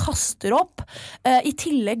tiden. Jeg kaster opp. I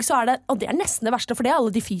tillegg så det, og det nesten det verste, for det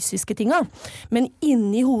alle de fysiske tinga, men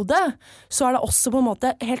inni hodet så det også på en måte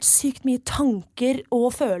helt sykt mye tanker og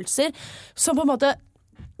følelser som på en måte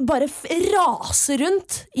bare raser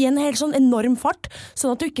rundt i en helt sånn enorm fart,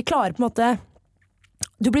 sånn at du ikke klarer på en måte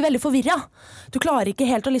du blir veldig forvirret. Du klarer ikke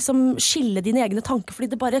helt å liksom skille dine egne tanker,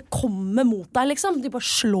 fordi det bare kommer mot deg liksom, de bare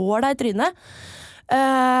slår deg i trynet.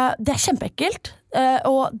 Det kjempeekkelt,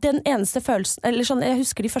 og den eneste følelsen, eller sånn, jeg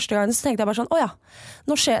husker de første gangene så tenkte jeg bare sånn, åja,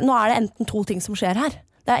 nå det enten 2 ting som skjer her.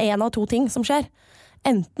 Det en av 2 ting som skjer.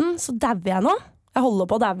 Enten så dauer jeg nå, jeg holder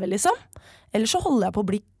på å daue liksom, eller så holder jeg på å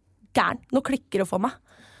bli gæren. Nå klikker det for meg.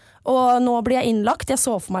 Og nå blir jeg innlagt. Jeg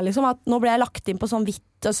så for meg liksom at nå blir jeg lagt inn på sånn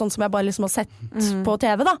hvitt, sånn som jeg bare liksom har sett på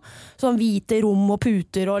TV da. Sånn hvite rom og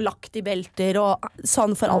puter og lagt i belter og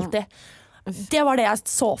sånn for alltid. Det var det jeg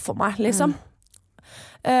så for meg liksom.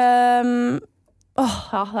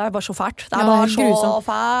 Ja, det bare så fælt. Det bare så grusomt.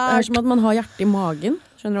 fælt. Det som at man har hjertet i magen.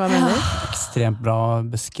 Skjønner du hva jeg mener? Ekstremt bra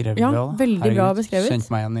beskrevet. Ja, veldig bra beskrevet.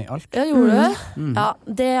 Kjent meg igjen i alt. Ja, gjorde du det? Ja,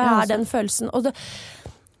 det den følelsen. Og det,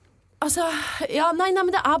 altså, ja, nei,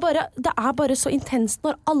 men det bare så intenst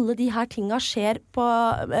når alle de her tinga skjer på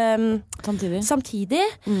samtidig.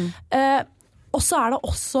 Og så det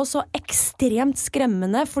også så ekstremt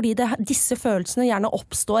skremmende, fordi disse følelsene gjerne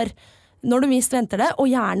oppstår når du minst venter det, og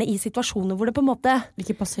gjerne i situasjoner hvor det på en måte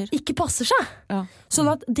ikke passer seg. Ja.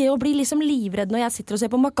 Sånn at det å bli liksom livredd når jeg sitter og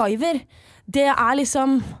ser på MacGyver, det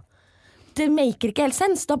liksom det maker ikke helt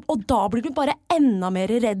sens, og da blir du bare enda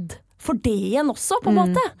mer redd for det igjen også, på en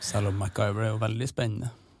måte. Selv om MacGyver jo veldig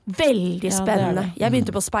spennende. Veldig spennende. Jeg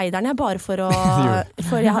begynte på speideren bare for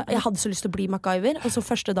jeg hadde så lyst til å bli MacGyver, og så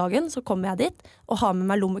første dagen så kom jeg dit og har med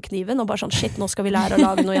meg lommekniven og bare sånn, shit, nå skal vi lære å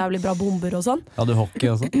lage noe jævlig bra bomber og sånn. Hadde du hockey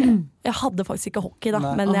også? Jeg hadde faktisk ikke hockey da,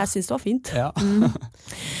 men jeg synes det var fint. Ja.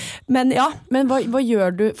 Men ja. Men hva gjør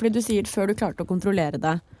du, fordi du sier før du klarte å kontrollere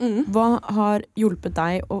det, hva har hjulpet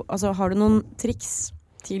deg, altså har du noen triks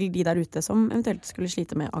til de der ute som eventuelt skulle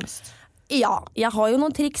slite med angst? Ja, jeg har jo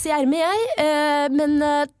noen triks i ermet men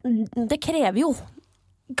det krever jo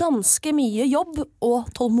ganske mye jobb og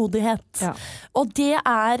tålmodighet. Ja. Og det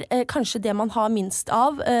kanskje det man har minst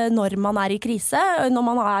av når man i krise, når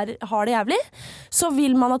man har det jævlig, så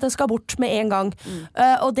vil man at det skal bort med en gang.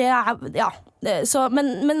 Og det ja, så,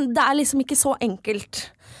 men det liksom ikke så enkelt.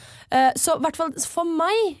 Så i hvert fall for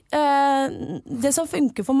meg, det som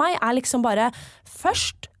funker for meg liksom bare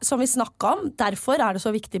først, som vi snakket om, derfor det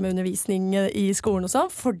så viktig med undervisning i skolen og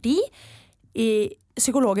sånn, fordi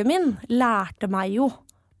psykologen min lærte meg jo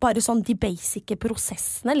bare sånn de basic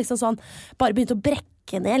prosessene, liksom sånn, bare begynte å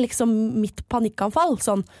brekke ned liksom mitt panikkanfall,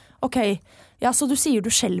 sånn, ok, ja, så du sier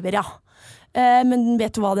du skjelver, ja, men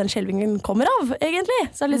vet du hva den skjelvingen kommer av, egentlig?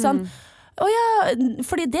 Så litt sånn, ja,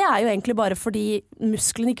 fordi det jo egentlig bare fordi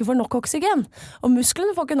musklene ikke får nok oksygen. Og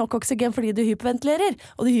musklene får ikke nok oksygen fordi du hyperventilerer.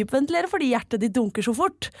 Og du hyperventilerer fordi hjertet ditt dunker så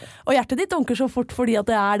fort. Og hjertet ditt dunker så fort fordi at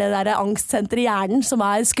det det der angstsenteret i hjernen som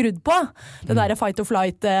skrudd på. Det der fight or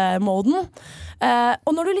flight-moden.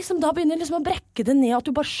 Og når du liksom da begynner liksom å brekke det ned, at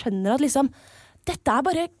du bare skjønner at liksom, dette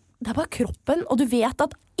det bare kroppen, og du vet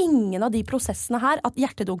at ingen av de prosessene her, at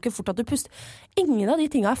hjertet dunker fort, at du puster, ingen av de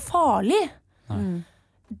tingene farlige.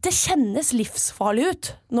 Det kjennes livsfarlig ut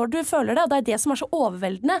når du føler det, og det det som så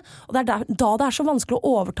overveldende, og det da det så vanskelig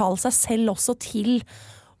å overtale seg selv også til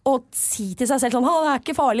å si til seg selv sånn, det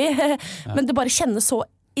ikke farlig, men det bare kjennes så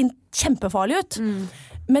kjempefarlig ut.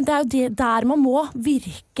 Men det jo det der man må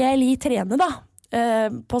virkelig trene da,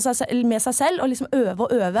 på med seg selv, og liksom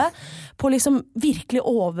øve på liksom virkelig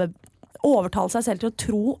overtale seg selv til å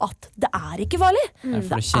tro at det ikke farlig.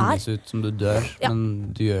 For det kjennes ut som du dør, men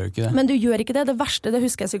du gjør ikke det. Men du gjør ikke det. Det verste, det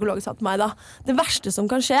husker jeg psykologen sa til meg da. Det verste som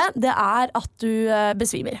kan skje, det at du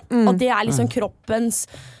besvimer. Og det liksom kroppens,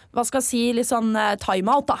 hva skal jeg si, litt sånn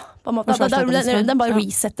time-out da, på en måte. Den bare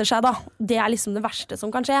resetter seg da. Det liksom det verste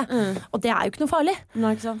som kan skje. Og det jo ikke noe farlig.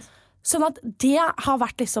 Nei, ikke sant? Sånn at det har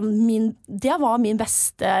vært liksom det var min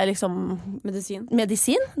beste liksom medisin.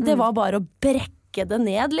 Det var bare å brekke det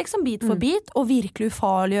ned, liksom, bit for bit, og virkelig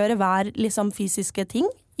ufarliggjøre hver liksom, fysiske ting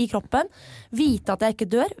i kroppen. Vite at jeg ikke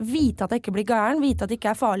dør, vite at jeg ikke blir gæren, vite at det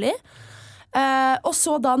ikke farlig. Og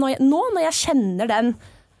så da, når jeg kjenner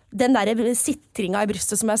den der sitringa i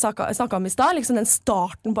brystet som jeg snakket om i sted, liksom den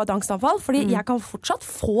starten på et angstanfall, fordi jeg kan fortsatt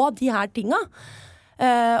få de her tinga.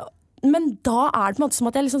 men da det på en måte som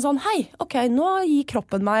at jeg liksom sånn, hei, ok, nå gir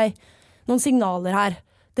kroppen meg noen signaler her.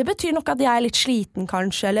 Det betyr nok at jeg litt sliten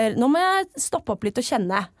kanskje, eller nå må jeg stoppe opp litt og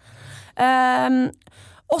kjenne.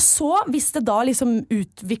 Og så, hvis det da liksom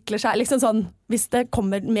utvikler seg, liksom sånn, hvis det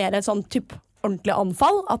kommer mer et sånn typ ordentlig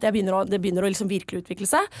anfall, at det begynner å liksom virkelig utvikle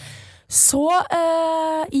seg, så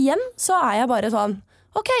igjen så jeg bare sånn,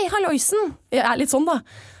 ok, halloisen. Jeg litt sånn da,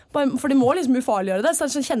 for det må liksom ufarliggjøre det, så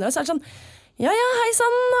jeg kjenner det, så det sånn, ja, hei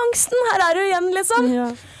sann, angsten, her du igjen liksom. Ja.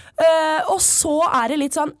 Og så det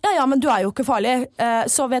litt sånn, ja, men du jo ikke farlig,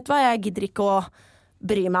 så vet du hva, jeg gidder ikke å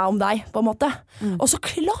bry meg om deg, på en måte. Og så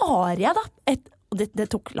klarer jeg da, det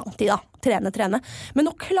tok lang tid da, trene, men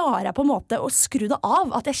nå klarer jeg på en måte å skru det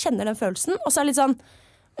av, at jeg kjenner den følelsen, og så det litt sånn,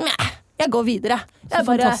 jeg går videre.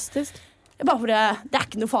 Fantastisk. Det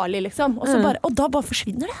ikke noe farlig, liksom. Og da bare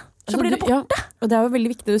forsvinner det. Så blir det borte. Ja, og det jo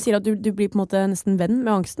veldig viktig, du sier at du blir på en måte nesten venn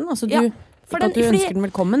med angsten. Altså ikke at du ønsker den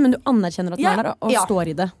velkommen, men du anerkjenner at den der, og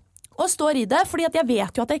står i det. Og står i det, fordi at jeg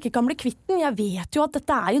vet jo at jeg ikke kan bli kvitt den. Jeg vet jo at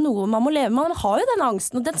dette jo noe man må leve med. Man har jo denne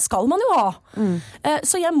angsten, og den skal man jo ha.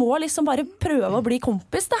 Så jeg må liksom bare prøve å bli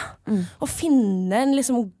kompis, da. Og finne en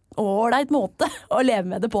liksom ålreit måte å leve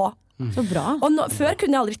med det på. Så bra. Og før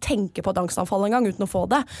kunne jeg aldri tenke på et angstanfall en gang uten å få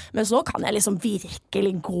det. Men så kan jeg liksom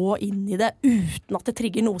virkelig gå inn i det uten at det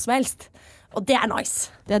trigger noe som helst. Og det nice.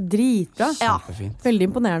 Det dritbra. Ja. Veldig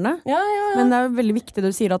imponerende. Ja. Men det jo veldig viktig det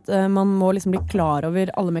du sier, at man må liksom bli klar over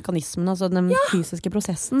alle mekanismene, altså den fysiske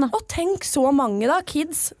prosessen. Da. Og tenk så mange da,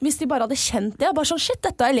 kids, hvis de bare hadde kjent det, bare sånn, shit,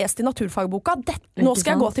 dette har jeg lest i naturfagboka, nå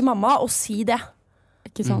skal jeg gå til mamma og si det.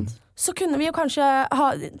 Ikke sant? Så kunne vi jo kanskje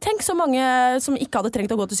tenk så mange som ikke hadde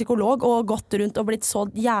trengt å gå til psykolog og gått rundt og blitt så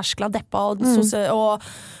jæskla deppa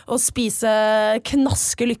og spise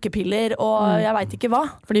knaske lykkepiller og jeg vet ikke hva.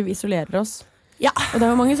 Fordi vi isolerer oss. Ja. Og det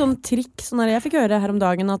jo mange sånne triks, sånn jeg fikk høre her om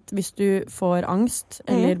dagen, at hvis du får angst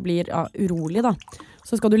eller blir urolig da,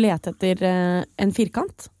 så skal du lete etter en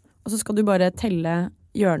firkant, og så skal du bare telle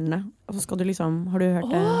hjørnene, og så skal du liksom, har du hørt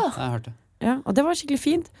det? Jeg har hørt det. Ja, og det var skikkelig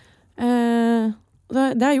fint. Det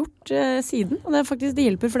har jeg gjort siden, og det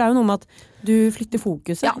hjelper, for det jo noe med at du flytter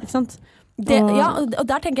fokuset, ikke sant? Og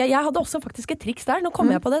der tenker jeg hadde også faktisk et triks der, nå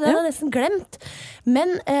kommer jeg på det hadde jeg nesten glemt,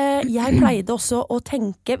 men jeg pleide også å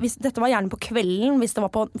tenke, dette var gjerne på kvelden, hvis det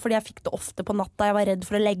var fordi jeg fikk det ofte på natta, jeg var redd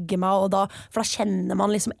for å legge meg, for da kjenner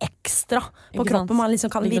man liksom ekstra på kroppen, man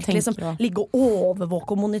liksom kan virkelig liksom, ligge og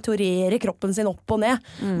overvåke og monitorere kroppen sin opp og ned,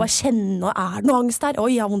 bare kjenne, det noe angst her?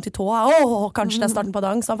 Oi, jeg har vondt i tåa, kanskje det starten på et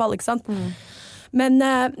angstanfall, ikke sant? Men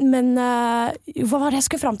hva var det jeg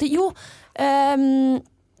skulle frem til? Jo,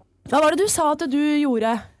 hva var det du sa at du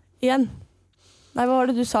gjorde igjen? Nei, hva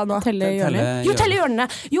var det du sa nå? Telle hjørnene. Jo, telle hjørnene.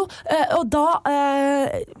 Jo, og da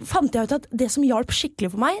fant jeg ut at det som hjalp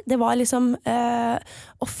skikkelig for meg, det var liksom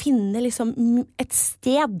å finne liksom et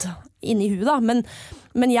sted inni huet da.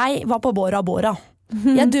 Men jeg var på Bora Bora.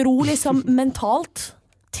 Jeg dro liksom mentalt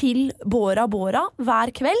til Bora Bora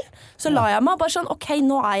hver kveld. Så la jeg meg bare sånn, ok,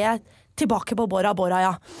 nå jeg tilbake på Bora Bora, ja.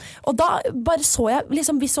 Og da bare så jeg,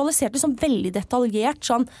 liksom visualiserte sånn veldig detaljert,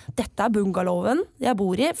 sånn, dette bungalowen jeg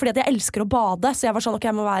bor i, fordi at jeg elsker å bade, så jeg var sånn, ok,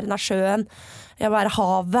 jeg må være nær sjøen, jeg må være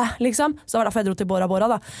havet, liksom. Så det var derfor jeg dro til Bora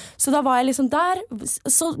Bora, da. Så da var jeg liksom der,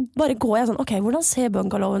 så bare går jeg sånn, ok, hvordan ser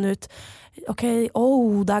bungalowen ut? Ok,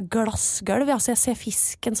 det glassgulv, altså jeg ser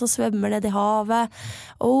fisken som svømmer ned i havet.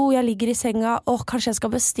 Jeg ligger i senga, kanskje jeg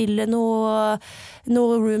skal bestille noe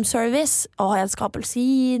room service. Jeg skal ha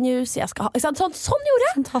appelsinjuice, sånn gjorde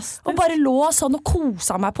jeg. Fantastisk. Og bare lå sånn og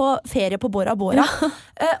kosa meg på ferie på Bora Bora.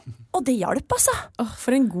 Og det hjalp, altså.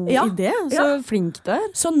 For en god idé, så flink du er.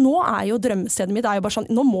 Så nå jo drømmestedet mitt jo bare sånn,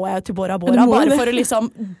 nå må jeg til Bora Bora, bare for å liksom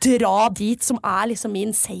dra dit som liksom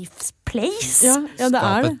min safe place. Ja, det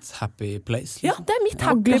Skap et happy place. Liksom. Ja, det mitt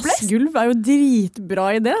happy place. Glassgulv jo dritbra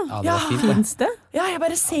idé. Ja, det fint, Finns det? Ja, jeg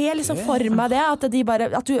bare ser liksom for meg det, at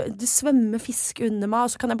du svømmer fisk under meg,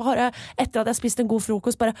 og så kan jeg bare, etter at jeg har spist en god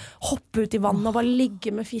frokost, bare hoppe ut i vannet og bare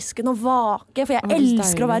ligge med fisken og vake, for jeg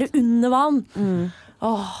elsker å være under vann.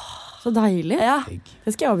 Så deilig. Ja.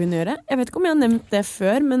 Det skal jeg begynne å gjøre. Jeg vet ikke om jeg har nevnt det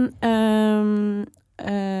før, men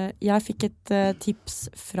jeg fikk et tips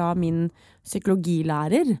fra min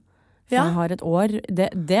psykologilærer. Jeg har et år,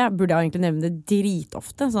 det burde jeg egentlig nevne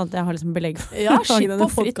dritofte, sånn at jeg har liksom belegg for ja, skip på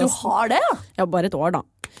fritt, du har det? Ja, bare et år da.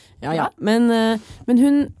 Ja. Men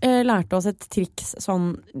hun lærte oss et triks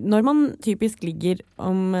sånn, når man typisk ligger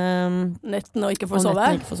om netten og ikke får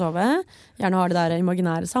sove, gjerne har det der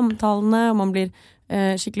imaginære samtalene, og man blir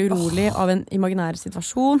skikkelig urolig av en imaginær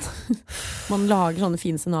situasjon. Man lager sånne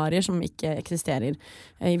fine scenarier som ikke eksisterer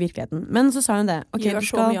i virkeligheten. Men så sa hun det. Okay, gjør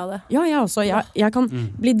så mye av det. Ja, jeg også. Jeg kan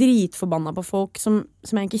bli dritforbanna på folk som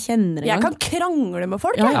som jeg ikke kjenner Jeg engang. kan krangle med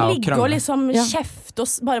folk. Ja, Jeg ligge og liksom Ja. kjefte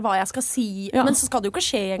og bare hva jeg skal si. Ja. Men så skal det jo ikke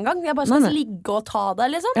skje engang. Jeg bare skal Nei. ligge og ta det,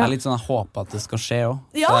 liksom. Jeg er litt sånn, jeg håper at det skal skje også.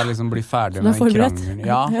 Ja. Så jeg liksom blir ferdig Så du med er den forberedt? krangelen.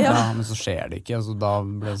 Ja, men så skjer det ikke. Så da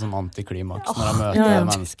blir det sånn antiklimaks når jeg møter Ja. et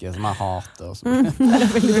menneske som jeg hater. Og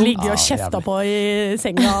så. Du ligger og Ja, kjefta jævlig. på i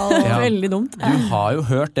senga. Og... Ja. Veldig dumt. Du har jo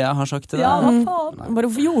hørt det jeg har sagt til deg. Ja, hva faen? Bare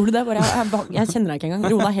hvorfor gjorde du det? Bare, jeg kjenner deg ikke engang.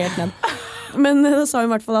 Ro deg helt ned. Men da sa hun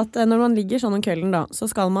i hvert fall at når man ligger sånn om kvelden, da, så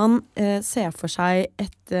skal man se for seg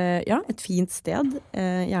et fint sted.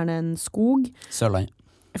 Gjerne en skog. Sørlandet.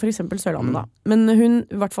 For eksempel Sørlandet, da. Men hun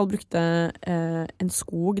i hvert fall brukte en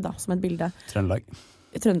skog da, som et bilde. Trøndelag.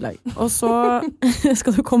 I Trøndelag. Og så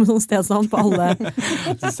skal det komme sånn stedsnavn på alle.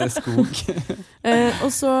 Du ser skog.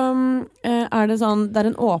 Og så er det sånn, det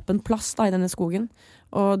er en åpen plass da i denne skogen.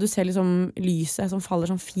 Og du ser liksom lyset som faller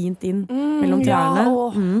sånn fint inn mellom trærne.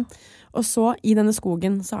 Ja, Og så i denne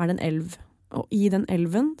skogen så er det en elv. Og i den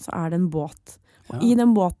elven så er det en båt. Og Ja. i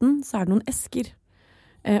den båten så er det noen esker.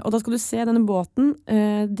 Og da skal du se denne båten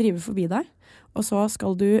drive forbi deg. Og så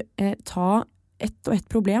skal du ta ett og ett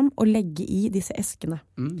problem og legge i disse eskene.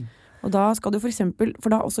 Og da skal du for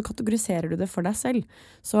da også kategoriserer du det for deg selv.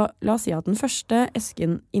 Så la oss si at den første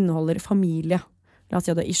esken inneholder familie. La oss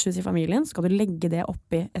si at du har issues i familien, så skal du legge det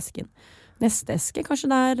oppi esken. Neste eske, kanskje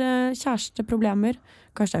det er kjæresteproblemer,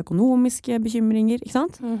 kanskje det er økonomiske bekymringer, ikke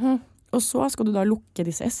sant? Og så skal du da lukke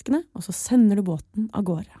disse eskene, og så sender du båten av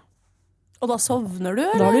gårde. Og da sovner du,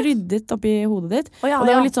 Da eller? har du ryddet oppi hodet ditt. Å, ja, Og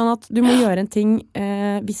det er ja. jo litt sånn at du må gjøre en ting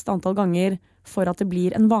visst antall ganger for at det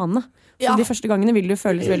blir en vane. Så Ja. de første gangene vil det jo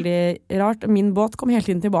føles veldig rart. Min båt kom hele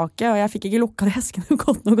tiden tilbake, og jeg fikk ikke lukka de eskene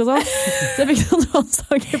godt nok og sånn. Så jeg fikk sånn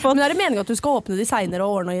ransaker på Men er det meningen at du skal åpne de senere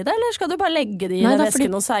og ordne i det, eller skal du bare legge de i Nei, den det er fordi-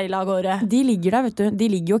 esken og seile av gårde? De ligger der, vet du. De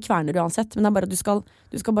ligger jo og kverner uansett, men det er bare at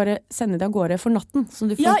du skal bare sende de av gårde for natten. Så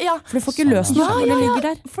du får, Ja, ja. For du får ikke løst noe når de ligger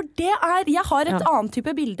der. For det er, jeg har et Ja. annet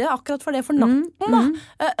type bilde akkurat for det for natten, da.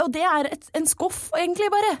 Og det er en skuff,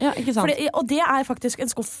 egentlig, bare. Ja, ikke sant? Og det er faktisk en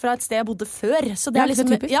skuff fra et sted jeg bodde før. Så det Ja, er liksom,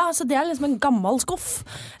 så typisk. ja, så det er liksom en gammel skuff.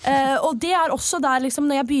 Og det er også der liksom,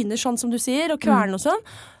 når jeg begynner sånn som du sier, og kverne og sånn,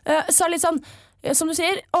 så er det litt sånn, som du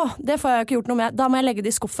sier, det får jeg ikke gjort noe med. Da må jeg legge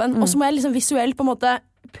det i skuffen. Og så må jeg liksom visuelt på en måte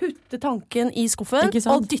putte tanken i skuffen Ikke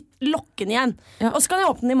sant? og lokke den igjen. Ja. Og så kan jeg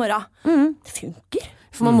åpne den i morgen. Det funker.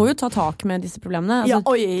 For man må jo ta tak med disse problemene. Altså, Ja,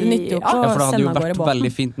 oi, det nytter jo ikke ja. å Ja, for det hadde sende jo av gårde vært båten.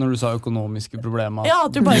 veldig fint når du sa økonomiske problemer. Ja,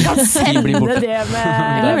 at du bare kan blir sende borte. det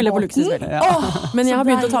med Eller veldig på båten. luksus, veldig. Åh, Men jeg så har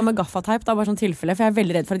begynt å deilig. ta med gaffateip, da, bare sånn tilfelle, for jeg er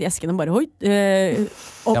veldig redd for at de eskene bare åpner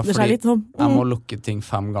fordi seg litt sånn. Jeg må lukke ting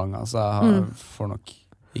 5 ganger, så jeg får nok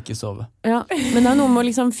ikke sove. Ja, men det er noe med å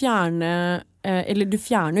liksom fjerne eller du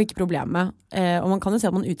fjerner jo ikke problemet, og man kan jo si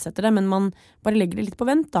at man utsetter det, men man bare legger det litt på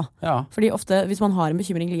vent da. Ja, Fordi ofte, hvis man har en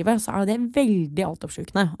bekymring i livet, så er det veldig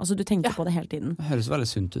altoppslukende. Altså du tenker på det hele tiden. det høres veldig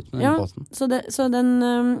sunt ut med Ja, den båten. så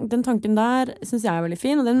den tanken der synes jeg er veldig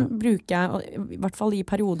fin, og den bruker jeg, og i hvert fall i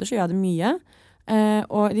perioder så gjør jeg det mye.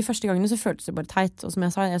 Og de første gangene så føltes det bare teit, og som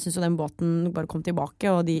jeg sa, jeg synes jo den båten bare kom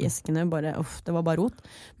tilbake, og de eskene bare, det var bare rot.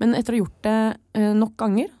 Men etter å ha gjort det nok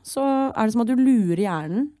ganger, så er det som at du lurer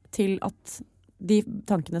hjernen til at de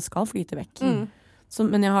tankene skal flyte vekk.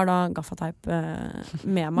 Men jeg har da gaffateip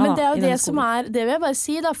med meg. Men det er da, i jo denne det som skolen. er, det vil jeg bare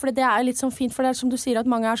si da, for det er litt sånn fint, for det er som du sier at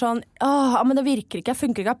mange er sånn, men det virker ikke, jeg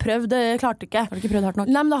funker ikke, jeg har prøvd, det klarte ikke. Har du ikke prøvd hardt nok?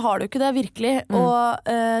 Nei, men da har du ikke det, virkelig. Og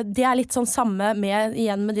det er litt sånn samme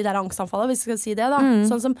igjen med de der angstanfallene, hvis vi skal si det da.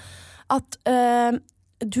 Sånn som at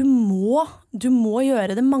du må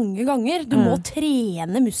gjøre det mange ganger. Du må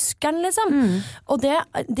trene muskelen, liksom. Og det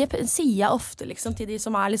sier jeg ofte liksom, til de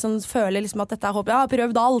som er liksom, føler liksom, at dette er håp. Jeg har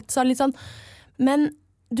prøvd alt, så er det litt sånn. Men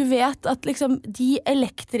du vet at liksom, de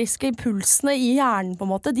elektriske impulsene i hjernen, på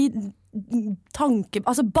en måte,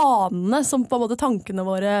 altså banene som på en måte tankene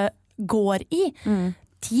våre går i,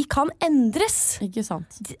 de kan endres. Ikke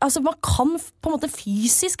sant? Altså man kan på en måte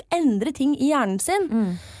fysisk endre ting i hjernen sin.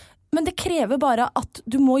 Men det krever bare at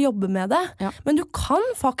du må jobbe med det. Ja. Men du kan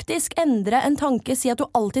faktisk endre en tanke, si at du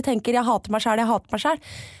alltid tenker 'jeg hater meg selv, jeg hater meg selv'.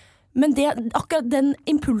 Men akkurat den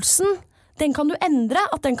impulsen, den kan du endre,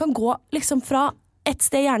 at den kan gå liksom fra et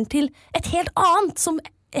sted i hjernen til et helt annet, som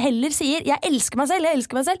heller sier 'jeg elsker meg selv, jeg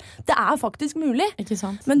elsker meg selv'. Det er faktisk mulig. Ikke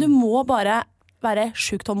sant? Men du må bare være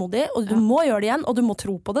sjukt tålmodig, og du må gjøre det igjen, og du må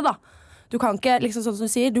tro på det da. Du kan ikke, liksom sånn som du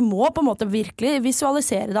sier, du må på en måte virkelig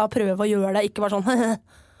visualisere det og prøve å gjøre det, ikke bare sånn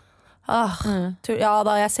ja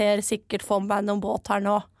da, jeg ser sikkert for meg noen båt her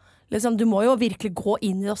nå. Liksom, du må jo virkelig gå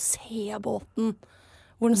inn i det og se båten.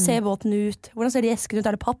 Hvordan ser båten ut? Hvordan ser de eskene ut?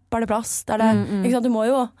 Er det papp? Er det plast? Er det, ikke sant? Du må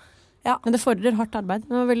jo Men det fordrer hardt arbeid. Det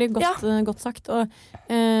var veldig godt sagt. Og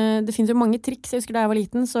det finnes jo mange triks. Jeg husker da jeg var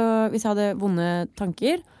liten, så hvis jeg hadde vonde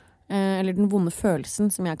tanker, eller den vonde følelsen,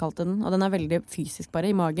 som jeg kalte den, og den er veldig fysisk bare,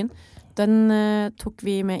 i magen. Den tok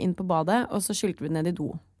vi med inn på badet, og så skylte vi den ned i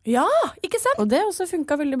do. Ja, ikke sant? Og det også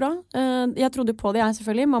funket veldig bra. Jeg trodde på det, jeg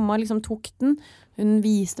selvfølgelig. Mamma liksom tok den. Hun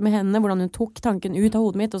viste med hendene hvordan hun tok tanken ut av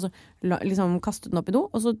hodet mitt, og så liksom kastet den opp i do,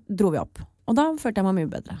 og så dro vi opp. Og da følte jeg meg mye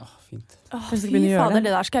bedre. Fint. Fy fader,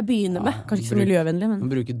 det der skal jeg begynne med. Kanskje ikke så miljøvennlig, men...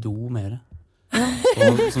 Man bruker do mer.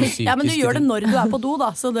 Ja, men du gjør det når du er på do, da,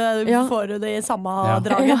 så du får det i samme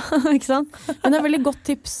draget. Ja, ikke sant? Men det er veldig godt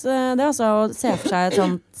tips, det altså, å se for seg et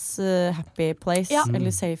sånt happy place,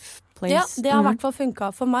 eller safe place. Ja, det har i hvert fall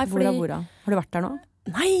funket for meg. Hvor har du vært der nå?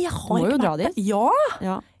 Nei, jeg har ikke vært der.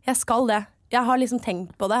 Ja, jeg skal det. Jeg har liksom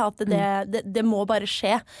tenkt på det, at det må bare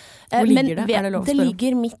skje. Hvor ligger det? Er det lov å spørre? Det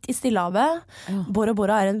ligger midt i Stillehavet. Bora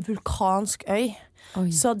Bora er en vulkansk øy. Oi.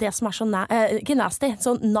 Så det som er så ikke nasty,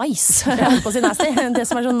 så nice. Jeg holdt på å si nasty. Det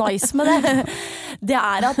som er så nice med det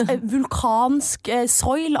er at vulkansk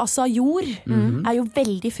soil, altså jord, er jo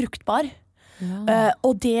veldig fruktbar.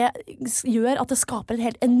 Og det gjør at det skaper et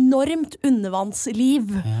helt enormt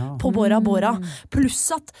undervannsliv på Bora Bora.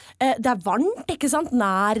 Pluss at det er varmt, ikke sant,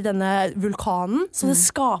 nær denne vulkanen, så det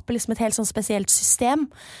skaper liksom et helt sånn spesielt system,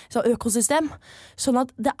 så økosystem. Sånn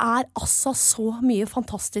at det er altså så mye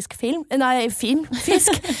fantastisk fisk.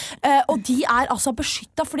 Og de er altså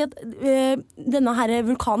beskyttet, fordi at denne her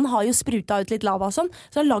vulkanen har jo sprutet ut litt lava og sånn,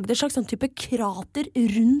 så det har laget et slags sånn type krater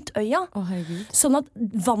rundt øya. Sånn at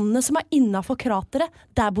vannet som er innenfor krateret,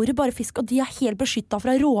 der bor det bare fisk, og de er helt beskyttet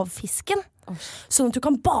fra rovfisken. Sånn at du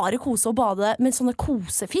kan bare kose og bade med sånne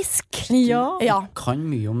kosefisk. Ja. Kan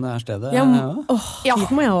mye om det her stedet.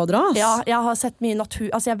 Dit må jeg også dra. Ja, jeg har sett mye natur,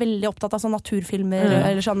 altså jeg er veldig opptatt av sånne naturfilmer,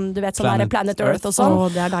 eller sånn, du vet, sånn Planet Earth og sånn.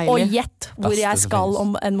 Det er deilig. Og gjett hvor jeg skal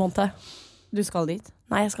om en måned. Du skal dit?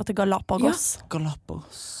 Nei, jeg skal til Galapagos.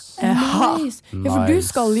 Galapagos. Nice. Ja, for du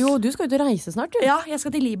skal jo ut og reise snart, du. Ja, jeg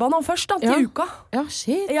skal til Libanon først da, til uka. Ja,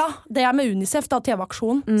 shit. Ja, det er med UNICEF da,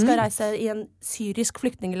 TV-aksjon. Skal reise i en syrisk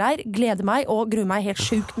flyktningeleir. Gleder meg og gruer meg helt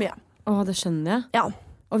sjukt mye. Det skjønner jeg. Ja.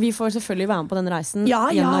 Og vi får selvfølgelig være med på den reisen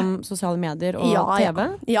gjennom sosiale medier og TV.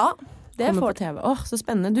 Ja, det får TV. Så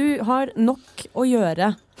spennende. Du har nok å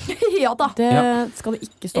gjøre. Ja da. Det skal det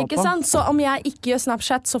ikke stå på. Ikke sant? Så om jeg ikke gjør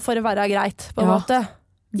Snapchat, så får det være greit, på en måte.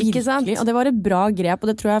 Ikke sant? Og det var et bra grep, og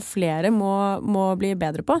det tror jeg flere må bli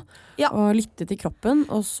bedre på. Og lytte til kroppen,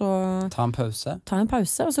 og så ta en pause,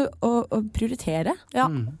 og prioritere. Ja,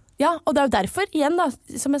 og det er jo derfor, igjen da,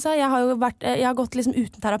 som jeg sa, jeg har gått liksom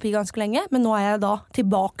uten terapi ganske lenge, men nå er jeg da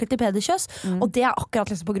tilbake til pedikjøs, og det er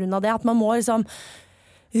akkurat liksom på grunn av det, at man må liksom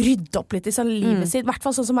rydde opp litt i sånn livet sitt. I hvert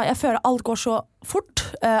fall sånn som jeg føler alt går så fort.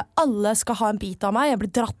 Alle skal ha en bit av meg. Jeg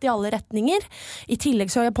blir dratt i alle retninger. I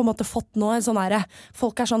tillegg så har jeg på en måte fått nå en sånn her,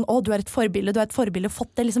 folk er sånn, du er et forbilde,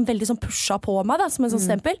 fått det liksom veldig sånn pusha på meg da, som en sånn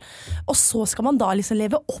stempel. Og så skal man da liksom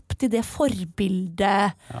leve opp til det forbilde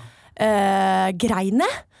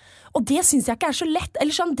greiene. Og det synes jeg ikke er så lett,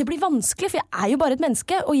 eller sånn, det blir vanskelig, for jeg er jo bare et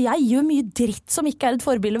menneske, og jeg gjør mye dritt som ikke er et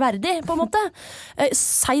forbilde verdig, på en måte.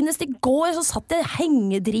 Senest i går så satt jeg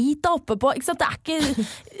hengedrita oppe på, ikke sant, det er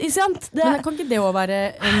ikke sant? Men kan ikke det også være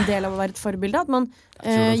en del av å være et forbilde, at man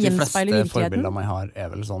gjenspeiler virkeligheten? De fleste forbildene man har er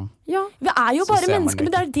vel sånn. Ja, vi er jo bare mennesker,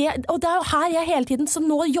 men det er det, og det er jo her jeg hele tiden, så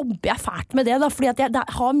nå jobber jeg fælt med det da, fordi at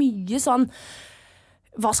jeg har mye sånn,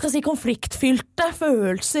 hva skal jeg si, konfliktfylte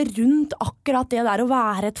følelser rundt akkurat det der å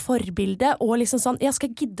være et forbilde, og liksom sånn, jeg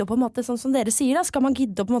skal gidde på en måte, sånn som dere sier da, skal man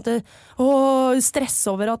gidde på en måte å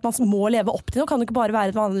stresse over at man må leve opp til det, og kan jo ikke bare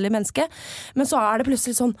være et vanlig menneske, men så er det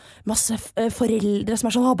plutselig sånn masse foreldre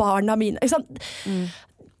som er sånn, barna mine, ikke sant?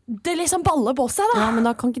 Det liksom baller på seg da. Ja, men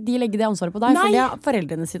da kan ikke de legge det ansvaret på deg, for det er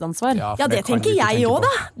foreldrene sitt ansvar. Ja, det tenker jeg også da.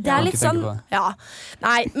 Det er litt sånn,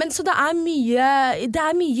 nei, men så det er mye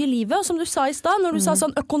i livet, og som du sa i sted, når du sa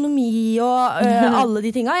sånn økonomi og alle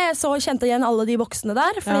de tingene, jeg så kjente igjen alle de boksene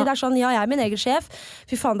der, fordi det er sånn, jeg er min egen sjef,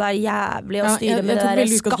 fy faen, det er jævlig å styre med det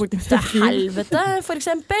der skattehelvete, for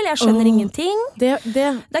eksempel, jeg skjønner ingenting. Det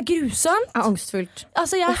er grusomt. Det er angstfullt.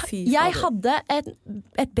 Altså, jeg hadde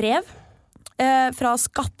et brev fra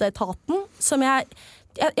skatteetaten som jeg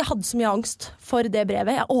hadde så mye angst for det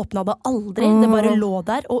brevet. Jeg åpnet det aldri. Det bare lå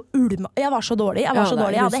der og ulma. Jeg var så dårlig.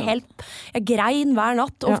 Jeg grein hver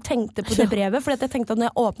natt og tenkte på det brevet, for jeg tenkte at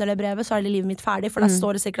når jeg åpner det brevet, så er det livet mitt ferdig, for der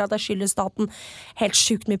står det sikkert at jeg skylder staten helt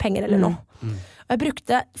sykt mye penger eller noe. Og jeg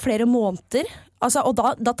brukte flere måneder, altså, og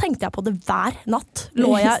da tenkte jeg på det hver natt.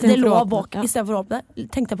 Det lå våken i stedet for å åpne.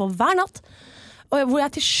 Tenkte jeg på hver natt. og hvor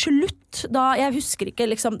jeg til slutt jeg husker ikke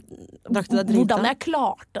liksom hvordan jeg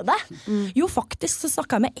klarte det. Jo, faktisk så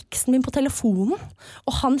snakket jeg med eksen min på telefonen,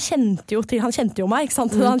 og han kjente jo meg, ikke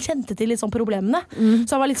sant? Han kjente til litt sånn problemene.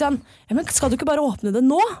 Så han var litt sånn, ja, men skal du ikke bare åpne det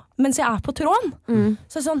nå, mens jeg er på tråden?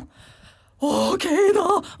 Så jeg sånn, ok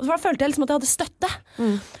da! Og så følte jeg liksom at jeg hadde støtte.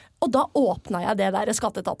 Og da åpnet jeg det der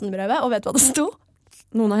Skatteetaten-brevet, og vet du hva det stod?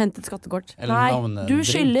 Noen har hentet skattekort. Nei, du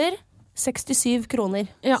skylder 67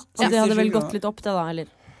 kroner. Ja, og det hadde vel gått litt opp det da,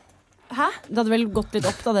 eller? Hæ? Det hadde vel gått litt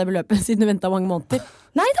opp da, det beløpet, siden du ventet mange måneder.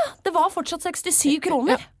 Neida, det var fortsatt 67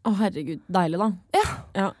 kroner. Å herregud, deilig da.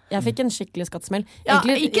 Ja. Jeg fikk en skikkelig skattesmell.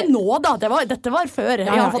 Egentlig, ikke nå da, dette var før.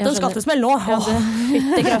 Jeg har fått en skattesmell nå.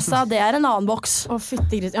 Fytti grøssa, det en annen boks.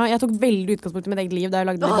 Fytti grøssa. Ja, jeg tok veldig utgangspunkt i mitt eget liv da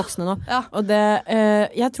jeg lagde de boksene nå. Ja. Og det,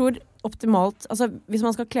 jeg tror optimalt, altså hvis man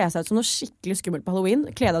skal kle seg ut som noe skikkelig skummelt på Halloween,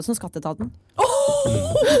 kle deg ut som Skatteetaten.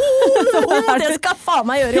 Det skal faen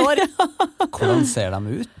meg gjøre i år. Hvordan ser de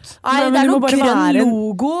ut? Nei, det noe grønn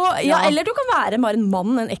logo. Ja, eller du kan være bare en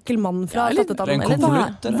mann, en ekkel mann fra Skatteetaten. En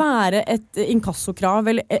konvolutt, eller? Være et inkassokrav,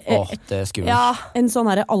 eller det er skummelt. Ja, en sånn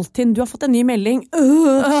her Altinn. Du har fått en ny melding.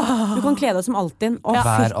 Du kan kle deg som Altinn.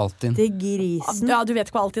 Vær Altinn. Det grisen. Ja, du vet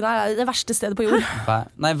ikke hva Altinn er. Det verste stedet på jord.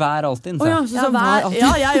 Vær Altinn, så.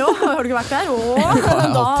 Ja, jeg òg. Har du ikke vært der?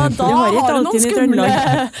 Da har du noen skumle. Da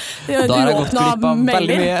har jeg gått glipp av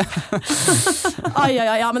veldig mye.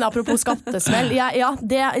 Ja, men apropos skattesmell. Ja,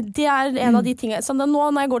 det en av de tingene. Så nå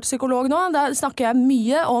når jeg går til psykolog nå, da snakker jeg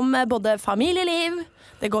mye om både familieliv,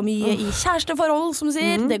 det går mye i kjæresteforhold, som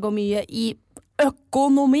sier, det går mye i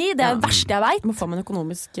økonomi, det det verste jeg vet. Må få meg en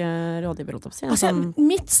økonomisk rådgiver.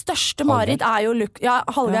 Mitt største mareritt jo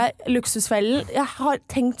luksusfellen. Jeg har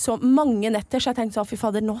tenkt så mange netter, så jeg har tenkt så, fy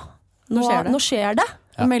fader, nå skjer det.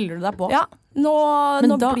 Nå melder du deg på. Ja, nå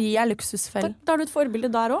blir jeg luksusfellen. Da har du et forbilde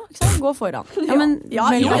der også, gå foran. Ja,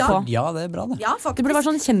 det bra det. Ja, det burde være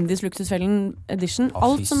sånn kjendisluksusfellen edition.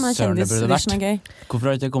 Alt som kjendis-edition gjer.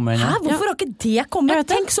 Hvorfor har ikke det kommet inn? Hvorfor har ikke det kommet?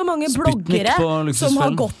 Tenk så mange bloggere som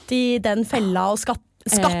har gått i den fella og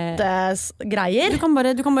skattegreier. Du kan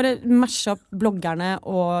bare mashe opp bloggerne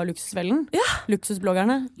og luksusfellen. Ja.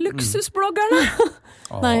 Luksusbloggerne.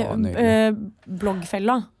 Nei,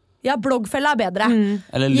 bloggfella. Ja, bloggfella bedre.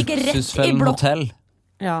 Eller luksusfellen hotell.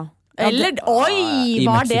 Ja. Eller,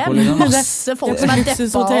 hva det? Masse folk som deppa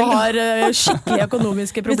og har skikkelig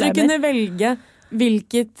økonomiske problemer. Hvis du kunne velge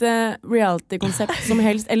hvilket reality-konsept som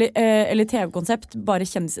helst, eller TV-konsept, bare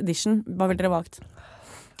kjendis-edition, hva ville dere valgt?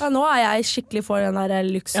 Ja, nå jeg skikkelig for den der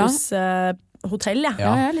luksushotell, Ja,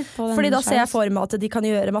 jeg er litt på den. Fordi da ser jeg for meg at de kan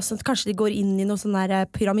gjøre masse. Kanskje de går inn i noe sånn der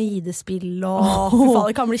pyramidespill og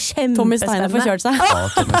det kan bli kjempespennende. Tommy Steiner får kjørt seg.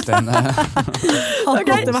 Tommy Steiner.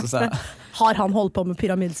 Har han holdt på med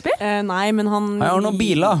pyramidespill? Nei, men han har noen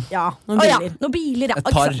biler. Ja, noen biler. Noen biler, Et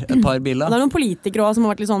par biler. Det er noen politikere også, som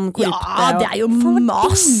har vært litt sånn korrupte. Ja, det jo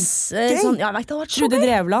masse sånn, jeg vet det har vært så Trude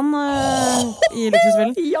Drevland i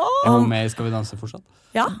Luksusfellen. Ja. Er hun med i Skal vi danse fortsatt?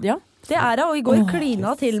 Ja. Det det, og i går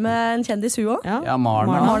klina til med en kjendis hun også. Ja,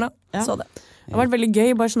 Marna. Så det. Det har vært veldig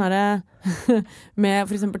gøy, bare sånn her med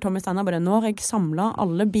for eksempel Tommy Steiner, bare nå har jeg samlet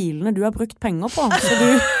alle bilene du har brukt penger på, så du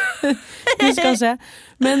skal se.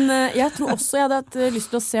 Men jeg tror også jeg hadde hatt lyst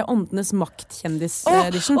til å se Åndenes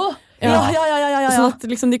makt-kjendis-edition. Ja. Sånn at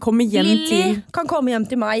liksom de kommer hjem Lilly kan komme hjem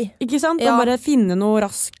til meg. Ikke sant? Og bare finne noe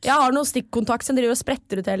raskt. Jeg har noe stikkontakt som driver og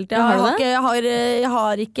spretter ut hele tiden. Jeg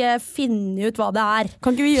har ikke finnet ut hva det er.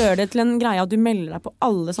 Kan ikke vi gjøre det til en greie at du melder deg på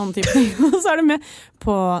alle sånne typer ting? Og så er du med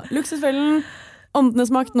på Luksusfellen,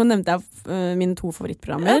 Åndenes makt. Nå nevnte jeg mine 2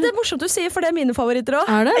 favorittprogrammer. Ja, det morsomt du sier, for det mine favoritter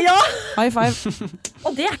også. Er det? Ja. High five.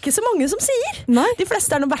 Og det ikke så mange som sier. Nei. De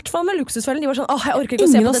fleste i hvert fall med Luksusfellen. De var sånn, jeg orker ikke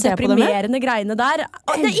å se på det deprimerende greiene der.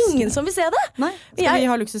 Det ingen som vil se det. Nei. Skal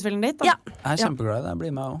vi ha Luksusfellen dit da? Ja. Jeg kjempeglad i det, jeg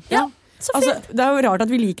blir med også. Ja, så fint. Altså, det jo rart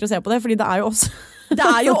at vi liker å se på det, fordi det jo oss.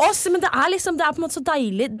 Det jo oss, men det liksom, det på en måte så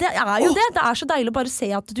deilig. Det jo det. Det så deilig å bare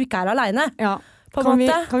se at du ikke alene. Ja. Kan vi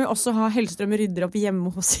også ha Hellstrøm rydder opp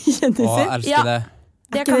hjemme hos kjendiser? Jeg elsker det.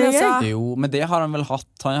 Det kan vi også. Jo, men det har han vel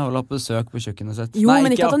hatt. Han har vel hatt besøk på kjøkkenet sitt. Jo, Nei,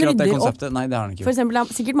 men ikke akkurat det rydder konseptet. Nei, det har han ikke. For eksempel,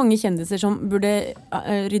 det sikkert mange kjendiser som burde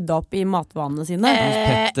rydde opp i matvanene sine.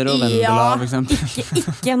 Petter og Vendela, for eksempel.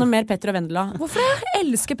 Ikke noe mer Petter og Vendela. Hvorfor jeg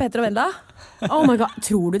elsker Petter og Vendela? Oh my god,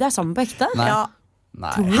 tror du det sammen på ekte? Nei. Ja.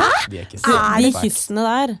 Nei, de ikke de kyssene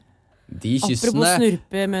der. De kyssene. Apropos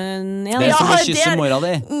snurpemunn igjen. Det som å kysse mora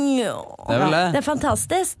di. Det vel det. Det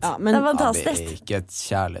fantastisk. Ja, men, det fantastisk. Det ikke et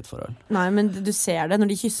kjærlighetsforhold. Nei, men du ser det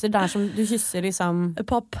når de kysser. Det som du kysser liksom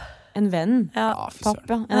Pop. En venn. Ja. Papp,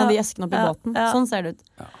 ja. En av de eskene oppi båten. Ja. Sånn ser det ut.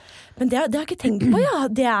 Ja. Men det har jeg ikke tenkt på, ja.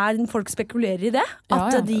 Det folk spekulerer i det.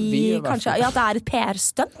 At Ja. kanskje at det et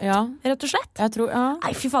PR-stunt, rett og slett. Jeg tror,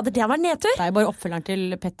 Nei, fy fader, det var nedtur. Det bare oppfølgeren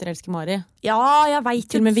til Petter elsker Mari. Ja, jeg vet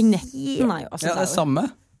Til og med vignetten er jo altså, Ja, det samme.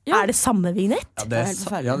 Er det samme vignett? Ja, det er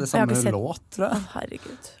samme låt, tror jeg.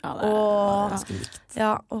 Herregud. Ganske likt.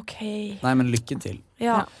 Ja, ok. Nei, men lykke til.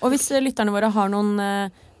 Ja. Og hvis lytterne våre har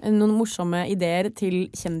noen morsomme ideer til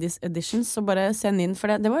kjendis-editions, så bare send inn,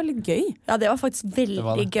 for det var litt gøy. Ja, det var faktisk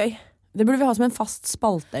veldig gøy. Det burde vi ha som en fast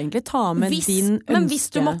spalte, egentlig. Ta med din ønske. Men hvis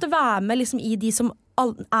du måtte være med liksom, i de som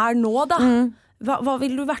nå, da. Hva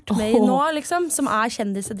ville du vært med i nå, liksom? Som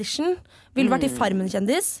kjendis-edition? Ville du vært i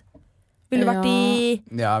Farmen-kjendis? Ville du vært i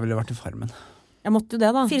Ja, jeg ville vært i Farmen. Jeg måtte jo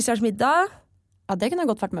det, da. 4 stjerners middag? Ja, det kunne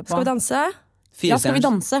jeg godt vært med på. Skal vi danse? Ja, Skal vi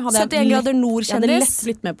danse? 71 grader nord-kjendis? Jeg hadde lett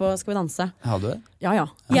blitt med på Skal vi danse. Hadde du det? Ja.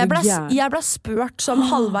 Jeg ble spurt som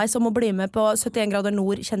halvveis om å bli med på 71 grader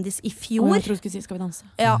nord-kjendis i fjor. Jeg tror du skulle si Skal vi danse.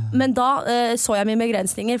 Ja, men da så jeg mine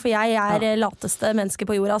begrensninger, for jeg lateste menneske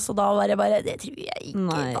på jorda, så da var det bare det tror jeg ikke.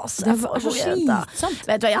 Nei, Altså, det var så slitsomt.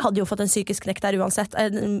 Vet du hva, jeg hadde jo fått en psykisk knekk der uansett.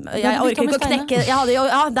 Jeg orker ikke å knekke. Det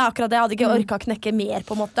er akkurat det. Jeg hadde ikke orka å knekke mer,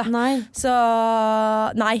 på en måte. Nei. Så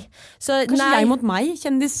nei. Kanskje jeg mot meg,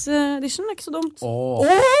 kjendis-edition, er ikke så dumt.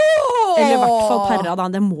 Eller i hvert fall Perra, da.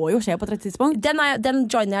 Det må jo skje på et rett tidspunkt. Den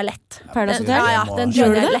joiner jeg lett. Paradise Hotel? Ja, den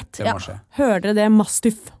joiner jeg lett. Det må skje. Hører dere det,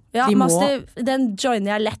 Mastiff? Ja, den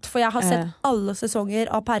joiner jeg lett, for jeg har sett alle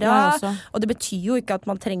sesonger av Perra. Og det betyr jo ikke at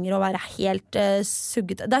man trenger å være helt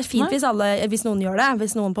sugget. Det er fint hvis noen gjør det,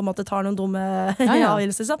 hvis noen på en måte tar noen dumme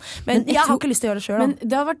avgjørelser sånn. Men jeg har ikke lyst til å gjøre det selv. Men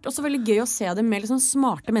det har vært også veldig gøy å se det med liksom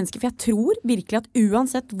smarte mennesker, for jeg tror virkelig at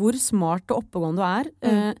uansett hvor smart og oppegående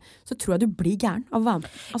du så tror jeg du blir gæren av å være med.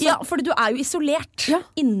 Altså, ja, for du jo isolert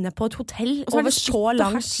inne på et hotell over så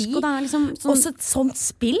lang tid. Og det liksom sånn, også et sånt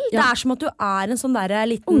spill. Det som at du en sånn der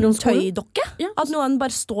liten tøydokke. At noen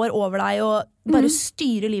bare står over deg og bare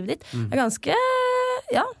styrer livet ditt. Det ganske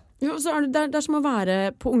Jo, så det er som å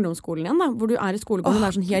være på ungdomsskolen igjen, da, hvor du i skolegården,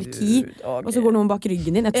 det sånn hierarki, og så går noen bak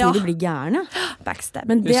ryggen din. Jeg tror du blir gæren. Backstab.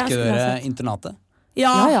 Husker dere internatet?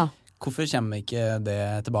 Ja. Hvorfor kommer ikke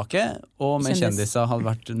det tilbake? Og med kjendiser hadde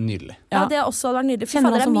vært nydelig. Ja, det også hadde vært nydelig. For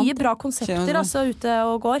det mye bra konsepter altså, ute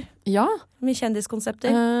og går. Ja. Mye kjendiskonsepter.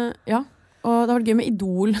 Ja, og det har vært gøy med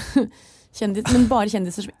Idol. Men bare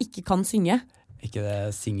kjendiser som ikke kan synge. Ikke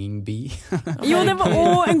det Singing Bee? Jo, det var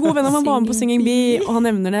en god venn av meg var med på Singing Bee, og han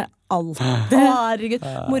nevner det alltid. Herregud.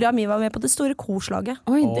 Mora mi var med på det store korslaget.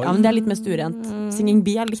 Oi, men det litt mer stuerent. Singing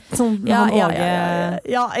Bee litt sånn Glammen,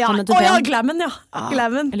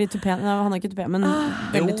 Glammen. Eller tupé, han har ikke tupé, men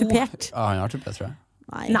veldig tupert. Ja, han har tupé, tror jeg.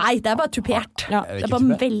 Nei, det bare tupert. Ja. Det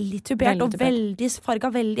bare veldig tupert, og veldig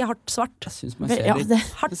farga veldig hardt svart. Jeg synes man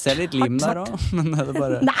ser litt lim der også, men det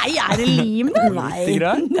bare... Nei, det lim der? Nei.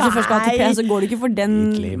 Hvis du først skal ha tupé, så går du ikke for den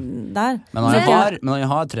der. Men han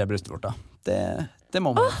har 3 brystvorter. Det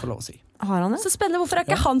må man få lov å si. Har han det? Så spennende, hvorfor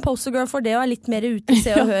ikke han postergirl for det, og litt mer ute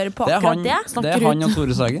Se og Hør på akkurat det? Det er han og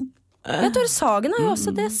Tore Sagen. Ja, Tore Sagen har jo også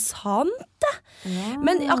det, sant det.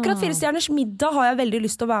 Men akkurat 4 stjerners middag har jeg veldig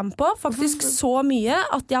lyst til å være med på. Faktisk så mye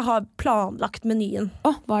at jeg har planlagt menyen.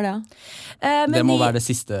 Hva er det? Det må være det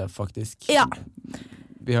siste, faktisk. Ja.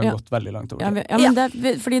 Vi har gått veldig langt over det. Men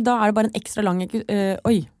fordi da er det bare en ekstra lang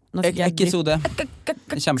episode.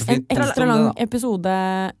 Kjempefint. En ekstra lang episode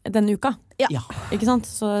denne uka. Ja. Ikke sant?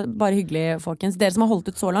 Så bare hyggelig, folkens. Dere som har holdt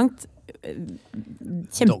ut så langt,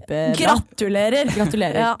 kjempebra. Gratulerer.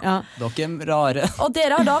 Ja. Dere er rare. Og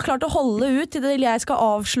dere har da klart å holde ut til det jeg skal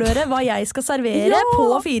avsløre hva jeg skal servere på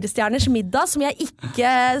 4 stjerners middag, som jeg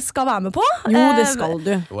ikke skal være med på. Jo, det skal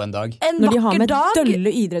du. Jo, en dag. Når de har med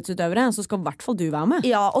dølle idrettsutøvere, så skal i hvert fall du være med.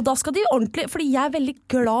 Ja, og da skal de ordentlig, fordi jeg er veldig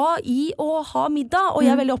glad i å ha middag, og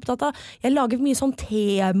jeg er veldig opptatt av, jeg lager mye sånn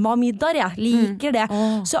temamiddag, jeg liker det.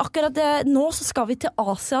 Så akkurat nå så skal vi til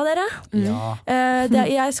Asia, dere.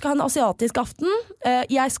 Jeg skal ha en asiatisk aften.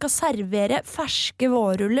 Jeg skal servere ferske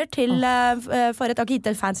vårruller til jeg har ikke gitt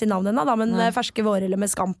et fancy navn ennå, men ferske vårruller med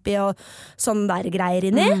scampi og sånn der greier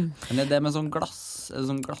inni. Men det med sånn glass?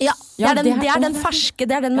 Ja, det er den ferske,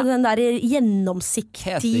 det er den med den der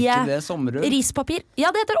gjennomsiktige Heter ikke det sommerrull? Rispapir.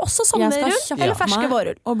 Ja, det heter også sommerrull eller ferske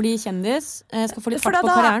vårrull. Og bli kjendis. Jeg skal få litt fart på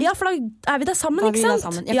karrieren. Ja, for da er vi der sammen, ikke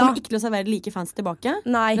sant? Jeg kommer ikke til å servere like fancy tilbake.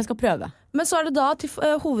 Nei. Men jeg skal prøve. Men så er det da til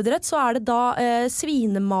hovedrett så er det da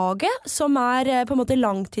svinemage, som er på en måte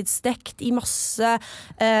langtidsstekt i masse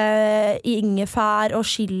ingefær og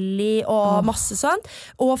chili og masse sånn,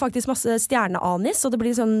 og faktisk masse stjerneanis, så det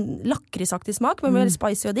blir sånn lakrisaktig smak, men veldig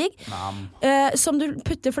spicy og digg. Som du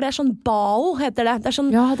putter, for det er sånn bao heter det. Det er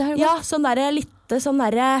sånn, sånn der litt måte sånn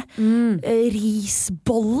derre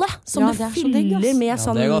risbolle som du fyller med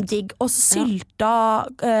sånn digg. Og så sylta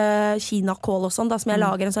kinakål og sånn, da, som jeg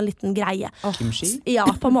lager en sånn liten greie. Kimchi? Ja,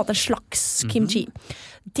 på en måte en slags kimchi.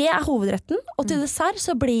 Det hovedretten, og til dessert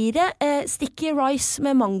så blir det sticky rice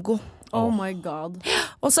med mango. Oh my god.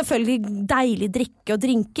 Og selvfølgelig deilig drikke og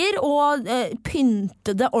drinker, og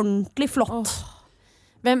pynte det ordentlig flott.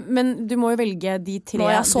 Men du må jo velge de 3. Nå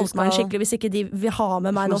har jeg solgt meg skikkelig hvis ikke de vil ha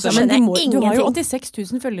med meg nå, så skjønner jeg ingenting. Du har jo 86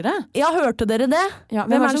 000 følgere. Ja, hørte dere det? Ja,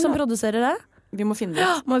 hvem er det som produserer det? Vi må finne det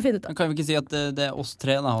ut. Må vi finne ut det. Kan vi ikke si at det oss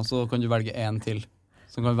 3 da, og så kan du velge en til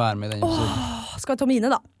som kan være med I den episoden? Skal vi ta mine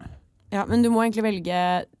da? Ja, men du må egentlig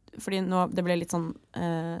velge, fordi nå det ble litt sånn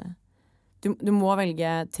du må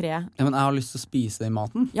velge 3. Ja, men jeg har lyst til å spise den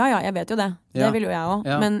maten. Ja, jeg vet jo det. Det vil jo jeg også.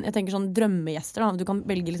 Ja. Men jeg tenker sånn drømmegjester da. Du kan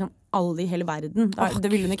velge liksom alle I hele verden. Det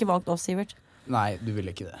ville hun ikke valgt oss, Sivert. Nei, du vil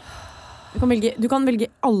ikke det. Du kan velge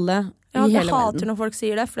alle I hele verden. Jeg hater når folk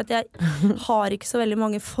sier det, for at jeg har ikke så veldig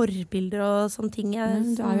mange forbilder og sånne ting.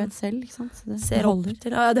 Du jo et selv, ikke sant? Så det holder.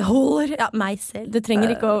 Ja, det holder. Ja, meg selv. Det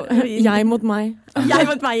trenger ikke å jeg mot meg. Jeg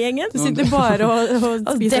mot meg, gjengen. Du sitter bare og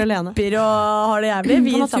spiser alene. Depper og har det jævlig.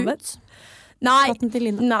 Vi sammen. Nei,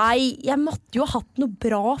 jeg måtte jo ha hatt noe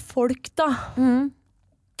bra folk da.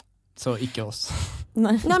 Så ikke oss.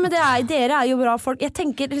 Nei, men dere jo bra folk. Jeg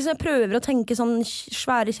prøver å tenke sånn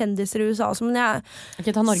svære kjendiser I USA også, men jeg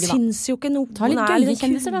syns jo ikke noe. Ta litt gøye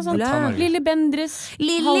kjendiser da, sånn. Lilly Bendriss,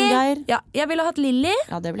 Hallgeir. Ja, jeg ville hatt Lilly.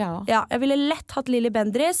 Ja, det ville jeg også. Ja, jeg ville lett hatt Lilly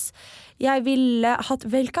Bendriss. Jeg ville hatt,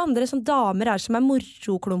 hvilke andre sånn damer som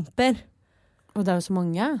moroklumper? Og det jo så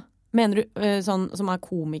mange. Mener du sånn som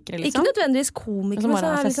komikere, liksom? Ikke nødvendigvis komikere, som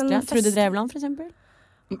bare festlige. Trude Drevland, for eksempel?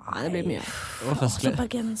 Nei, det blir mye. Som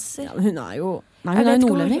bergenser. Ja, hun jo Nei, hun jo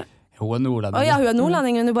nordlending. Hun nordlending. Ja, hun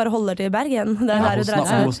nordlending, men hun bare holder til Bergen. Det der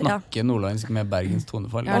hun snakker nordlandsk med Bergens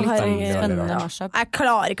tonefall. Ja, litt spennende årsak. Jeg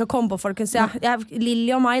klarer ikke å komme på folkens.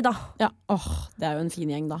 Lilly og meg, da. Ja, det jo en fin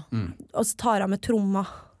gjeng, da. Og så tar jeg med tromma.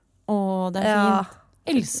 Det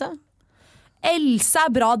fint. Elsa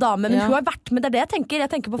bra dame, men hun har vært med, det det jeg tenker.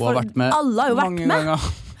 Jeg tenker på folk, alle har jo vært med.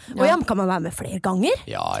 Og kan man være med flere ganger?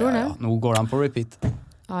 Ja. Nå går de på repeat.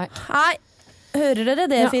 Nei, hører dere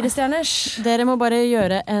det, 4 stjerners? Dere må bare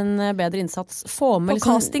gjøre en bedre innsats. Få med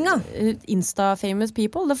på castinga. Insta-famous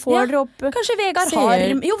people. Det får dere opp. Kanskje Vegard har.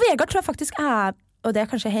 Jo, Vegard tror jeg faktisk og det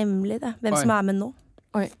kanskje hemmelig det, hvem som med nå.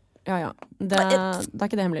 Oi. Ja. Det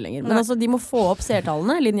ikke det hemmelig lenger. Men altså, de må få opp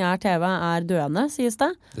seertallene. Lineær TV døende, sies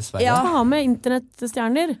det. Dessverre. Ja. Ha med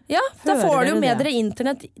internettstjerner. Ja, da får du jo med dere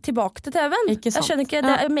internett tilbake til TV-en. Ikke sant. Jeg skjønner ikke,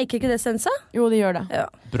 maker ikke det sense? Jo, det gjør det. Ja.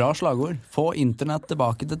 Bra slagord. Få internett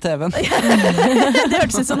tilbake til TV-en. Det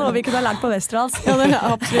hørtes ut som noe vi kunne ha lært på Westerdals. Ja, det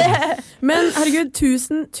absolutt. Men herregud,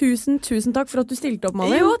 tusen takk for at du stilte opp,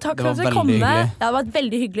 Malin. Jo, takk for at du kom med. Ja, det var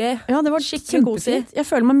veldig hyggelig. Ja, det var skikkelig koselig. Jeg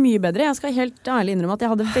føler meg mye bedre. Jeg skal helt ærlig innrømme at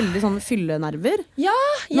jeg hadde veldig sånn fyllenerver. Ja,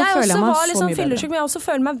 jeg også var litt sånn fyllesyk, men jeg også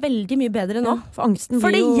føler meg veldig mye bedre nå. Ja, for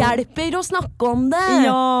det hjelper å snakke om det.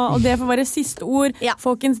 Ja, og det får være siste ord. Ja.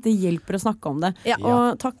 Folkens, det hjelper å snakke om det. Ja. Og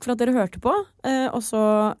takk for at dere hørte på, og så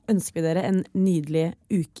ønsker vi dere en nydelig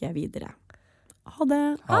uke videre. Ha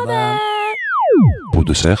det! Ha det!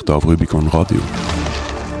 Produsert av Rubicon Radio.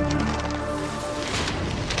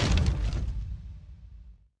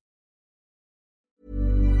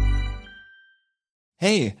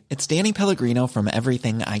 Hey, it's Danny Pellegrino from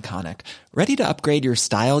Everything Iconic. Ready to upgrade your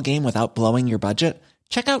style game without blowing your budget?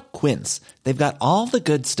 Check out Quince. They've got all the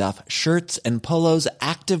good stuff, shirts and polos,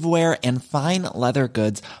 activewear, and fine leather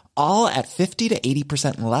goods, all at 50 to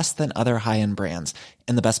 80% less than other high-end brands.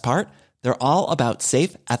 And the best part? They're all about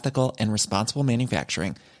safe, ethical, and responsible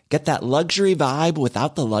manufacturing. Get that luxury vibe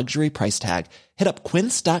without the luxury price tag. Hit up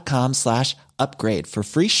quince.com/upgrade for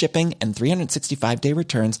free shipping and 365-day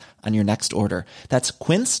returns on your next order. That's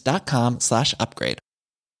quince.com/upgrade.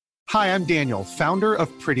 Hi, I'm Daniel, founder of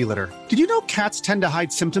Pretty Litter. Did you know cats tend to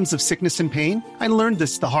hide symptoms of sickness and pain? I learned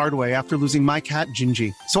this the hard way after losing my cat,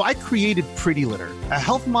 Gingy. So I created Pretty Litter, a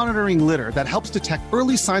health monitoring litter that helps detect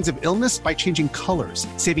early signs of illness by changing colors,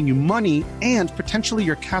 saving you money and potentially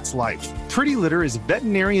your cat's life. Pretty Litter is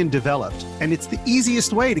veterinarian developed, and it's the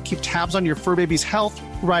easiest way to keep tabs on your fur baby's health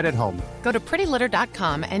right at home. Go to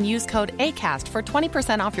prettylitter.com and use code ACAST for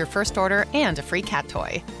 20% off your first order and a free cat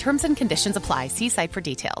toy. Terms and conditions apply. See site for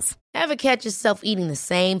details. Ever catch yourself eating the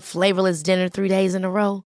same flavorless dinner 3 days in a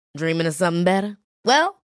row? Dreaming of something better?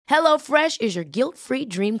 Well, HelloFresh is your guilt-free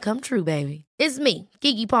dream come true, baby. It's me,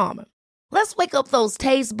 Keke Palmer. Let's wake up those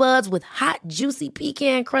taste buds with hot, juicy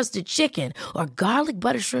pecan-crusted chicken or garlic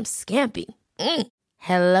butter shrimp scampi.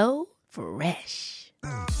 Hello Fresh.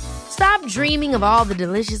 Stop dreaming of all the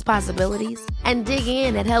delicious possibilities and dig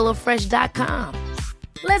in at HelloFresh.com.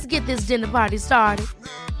 Let's get this dinner party started.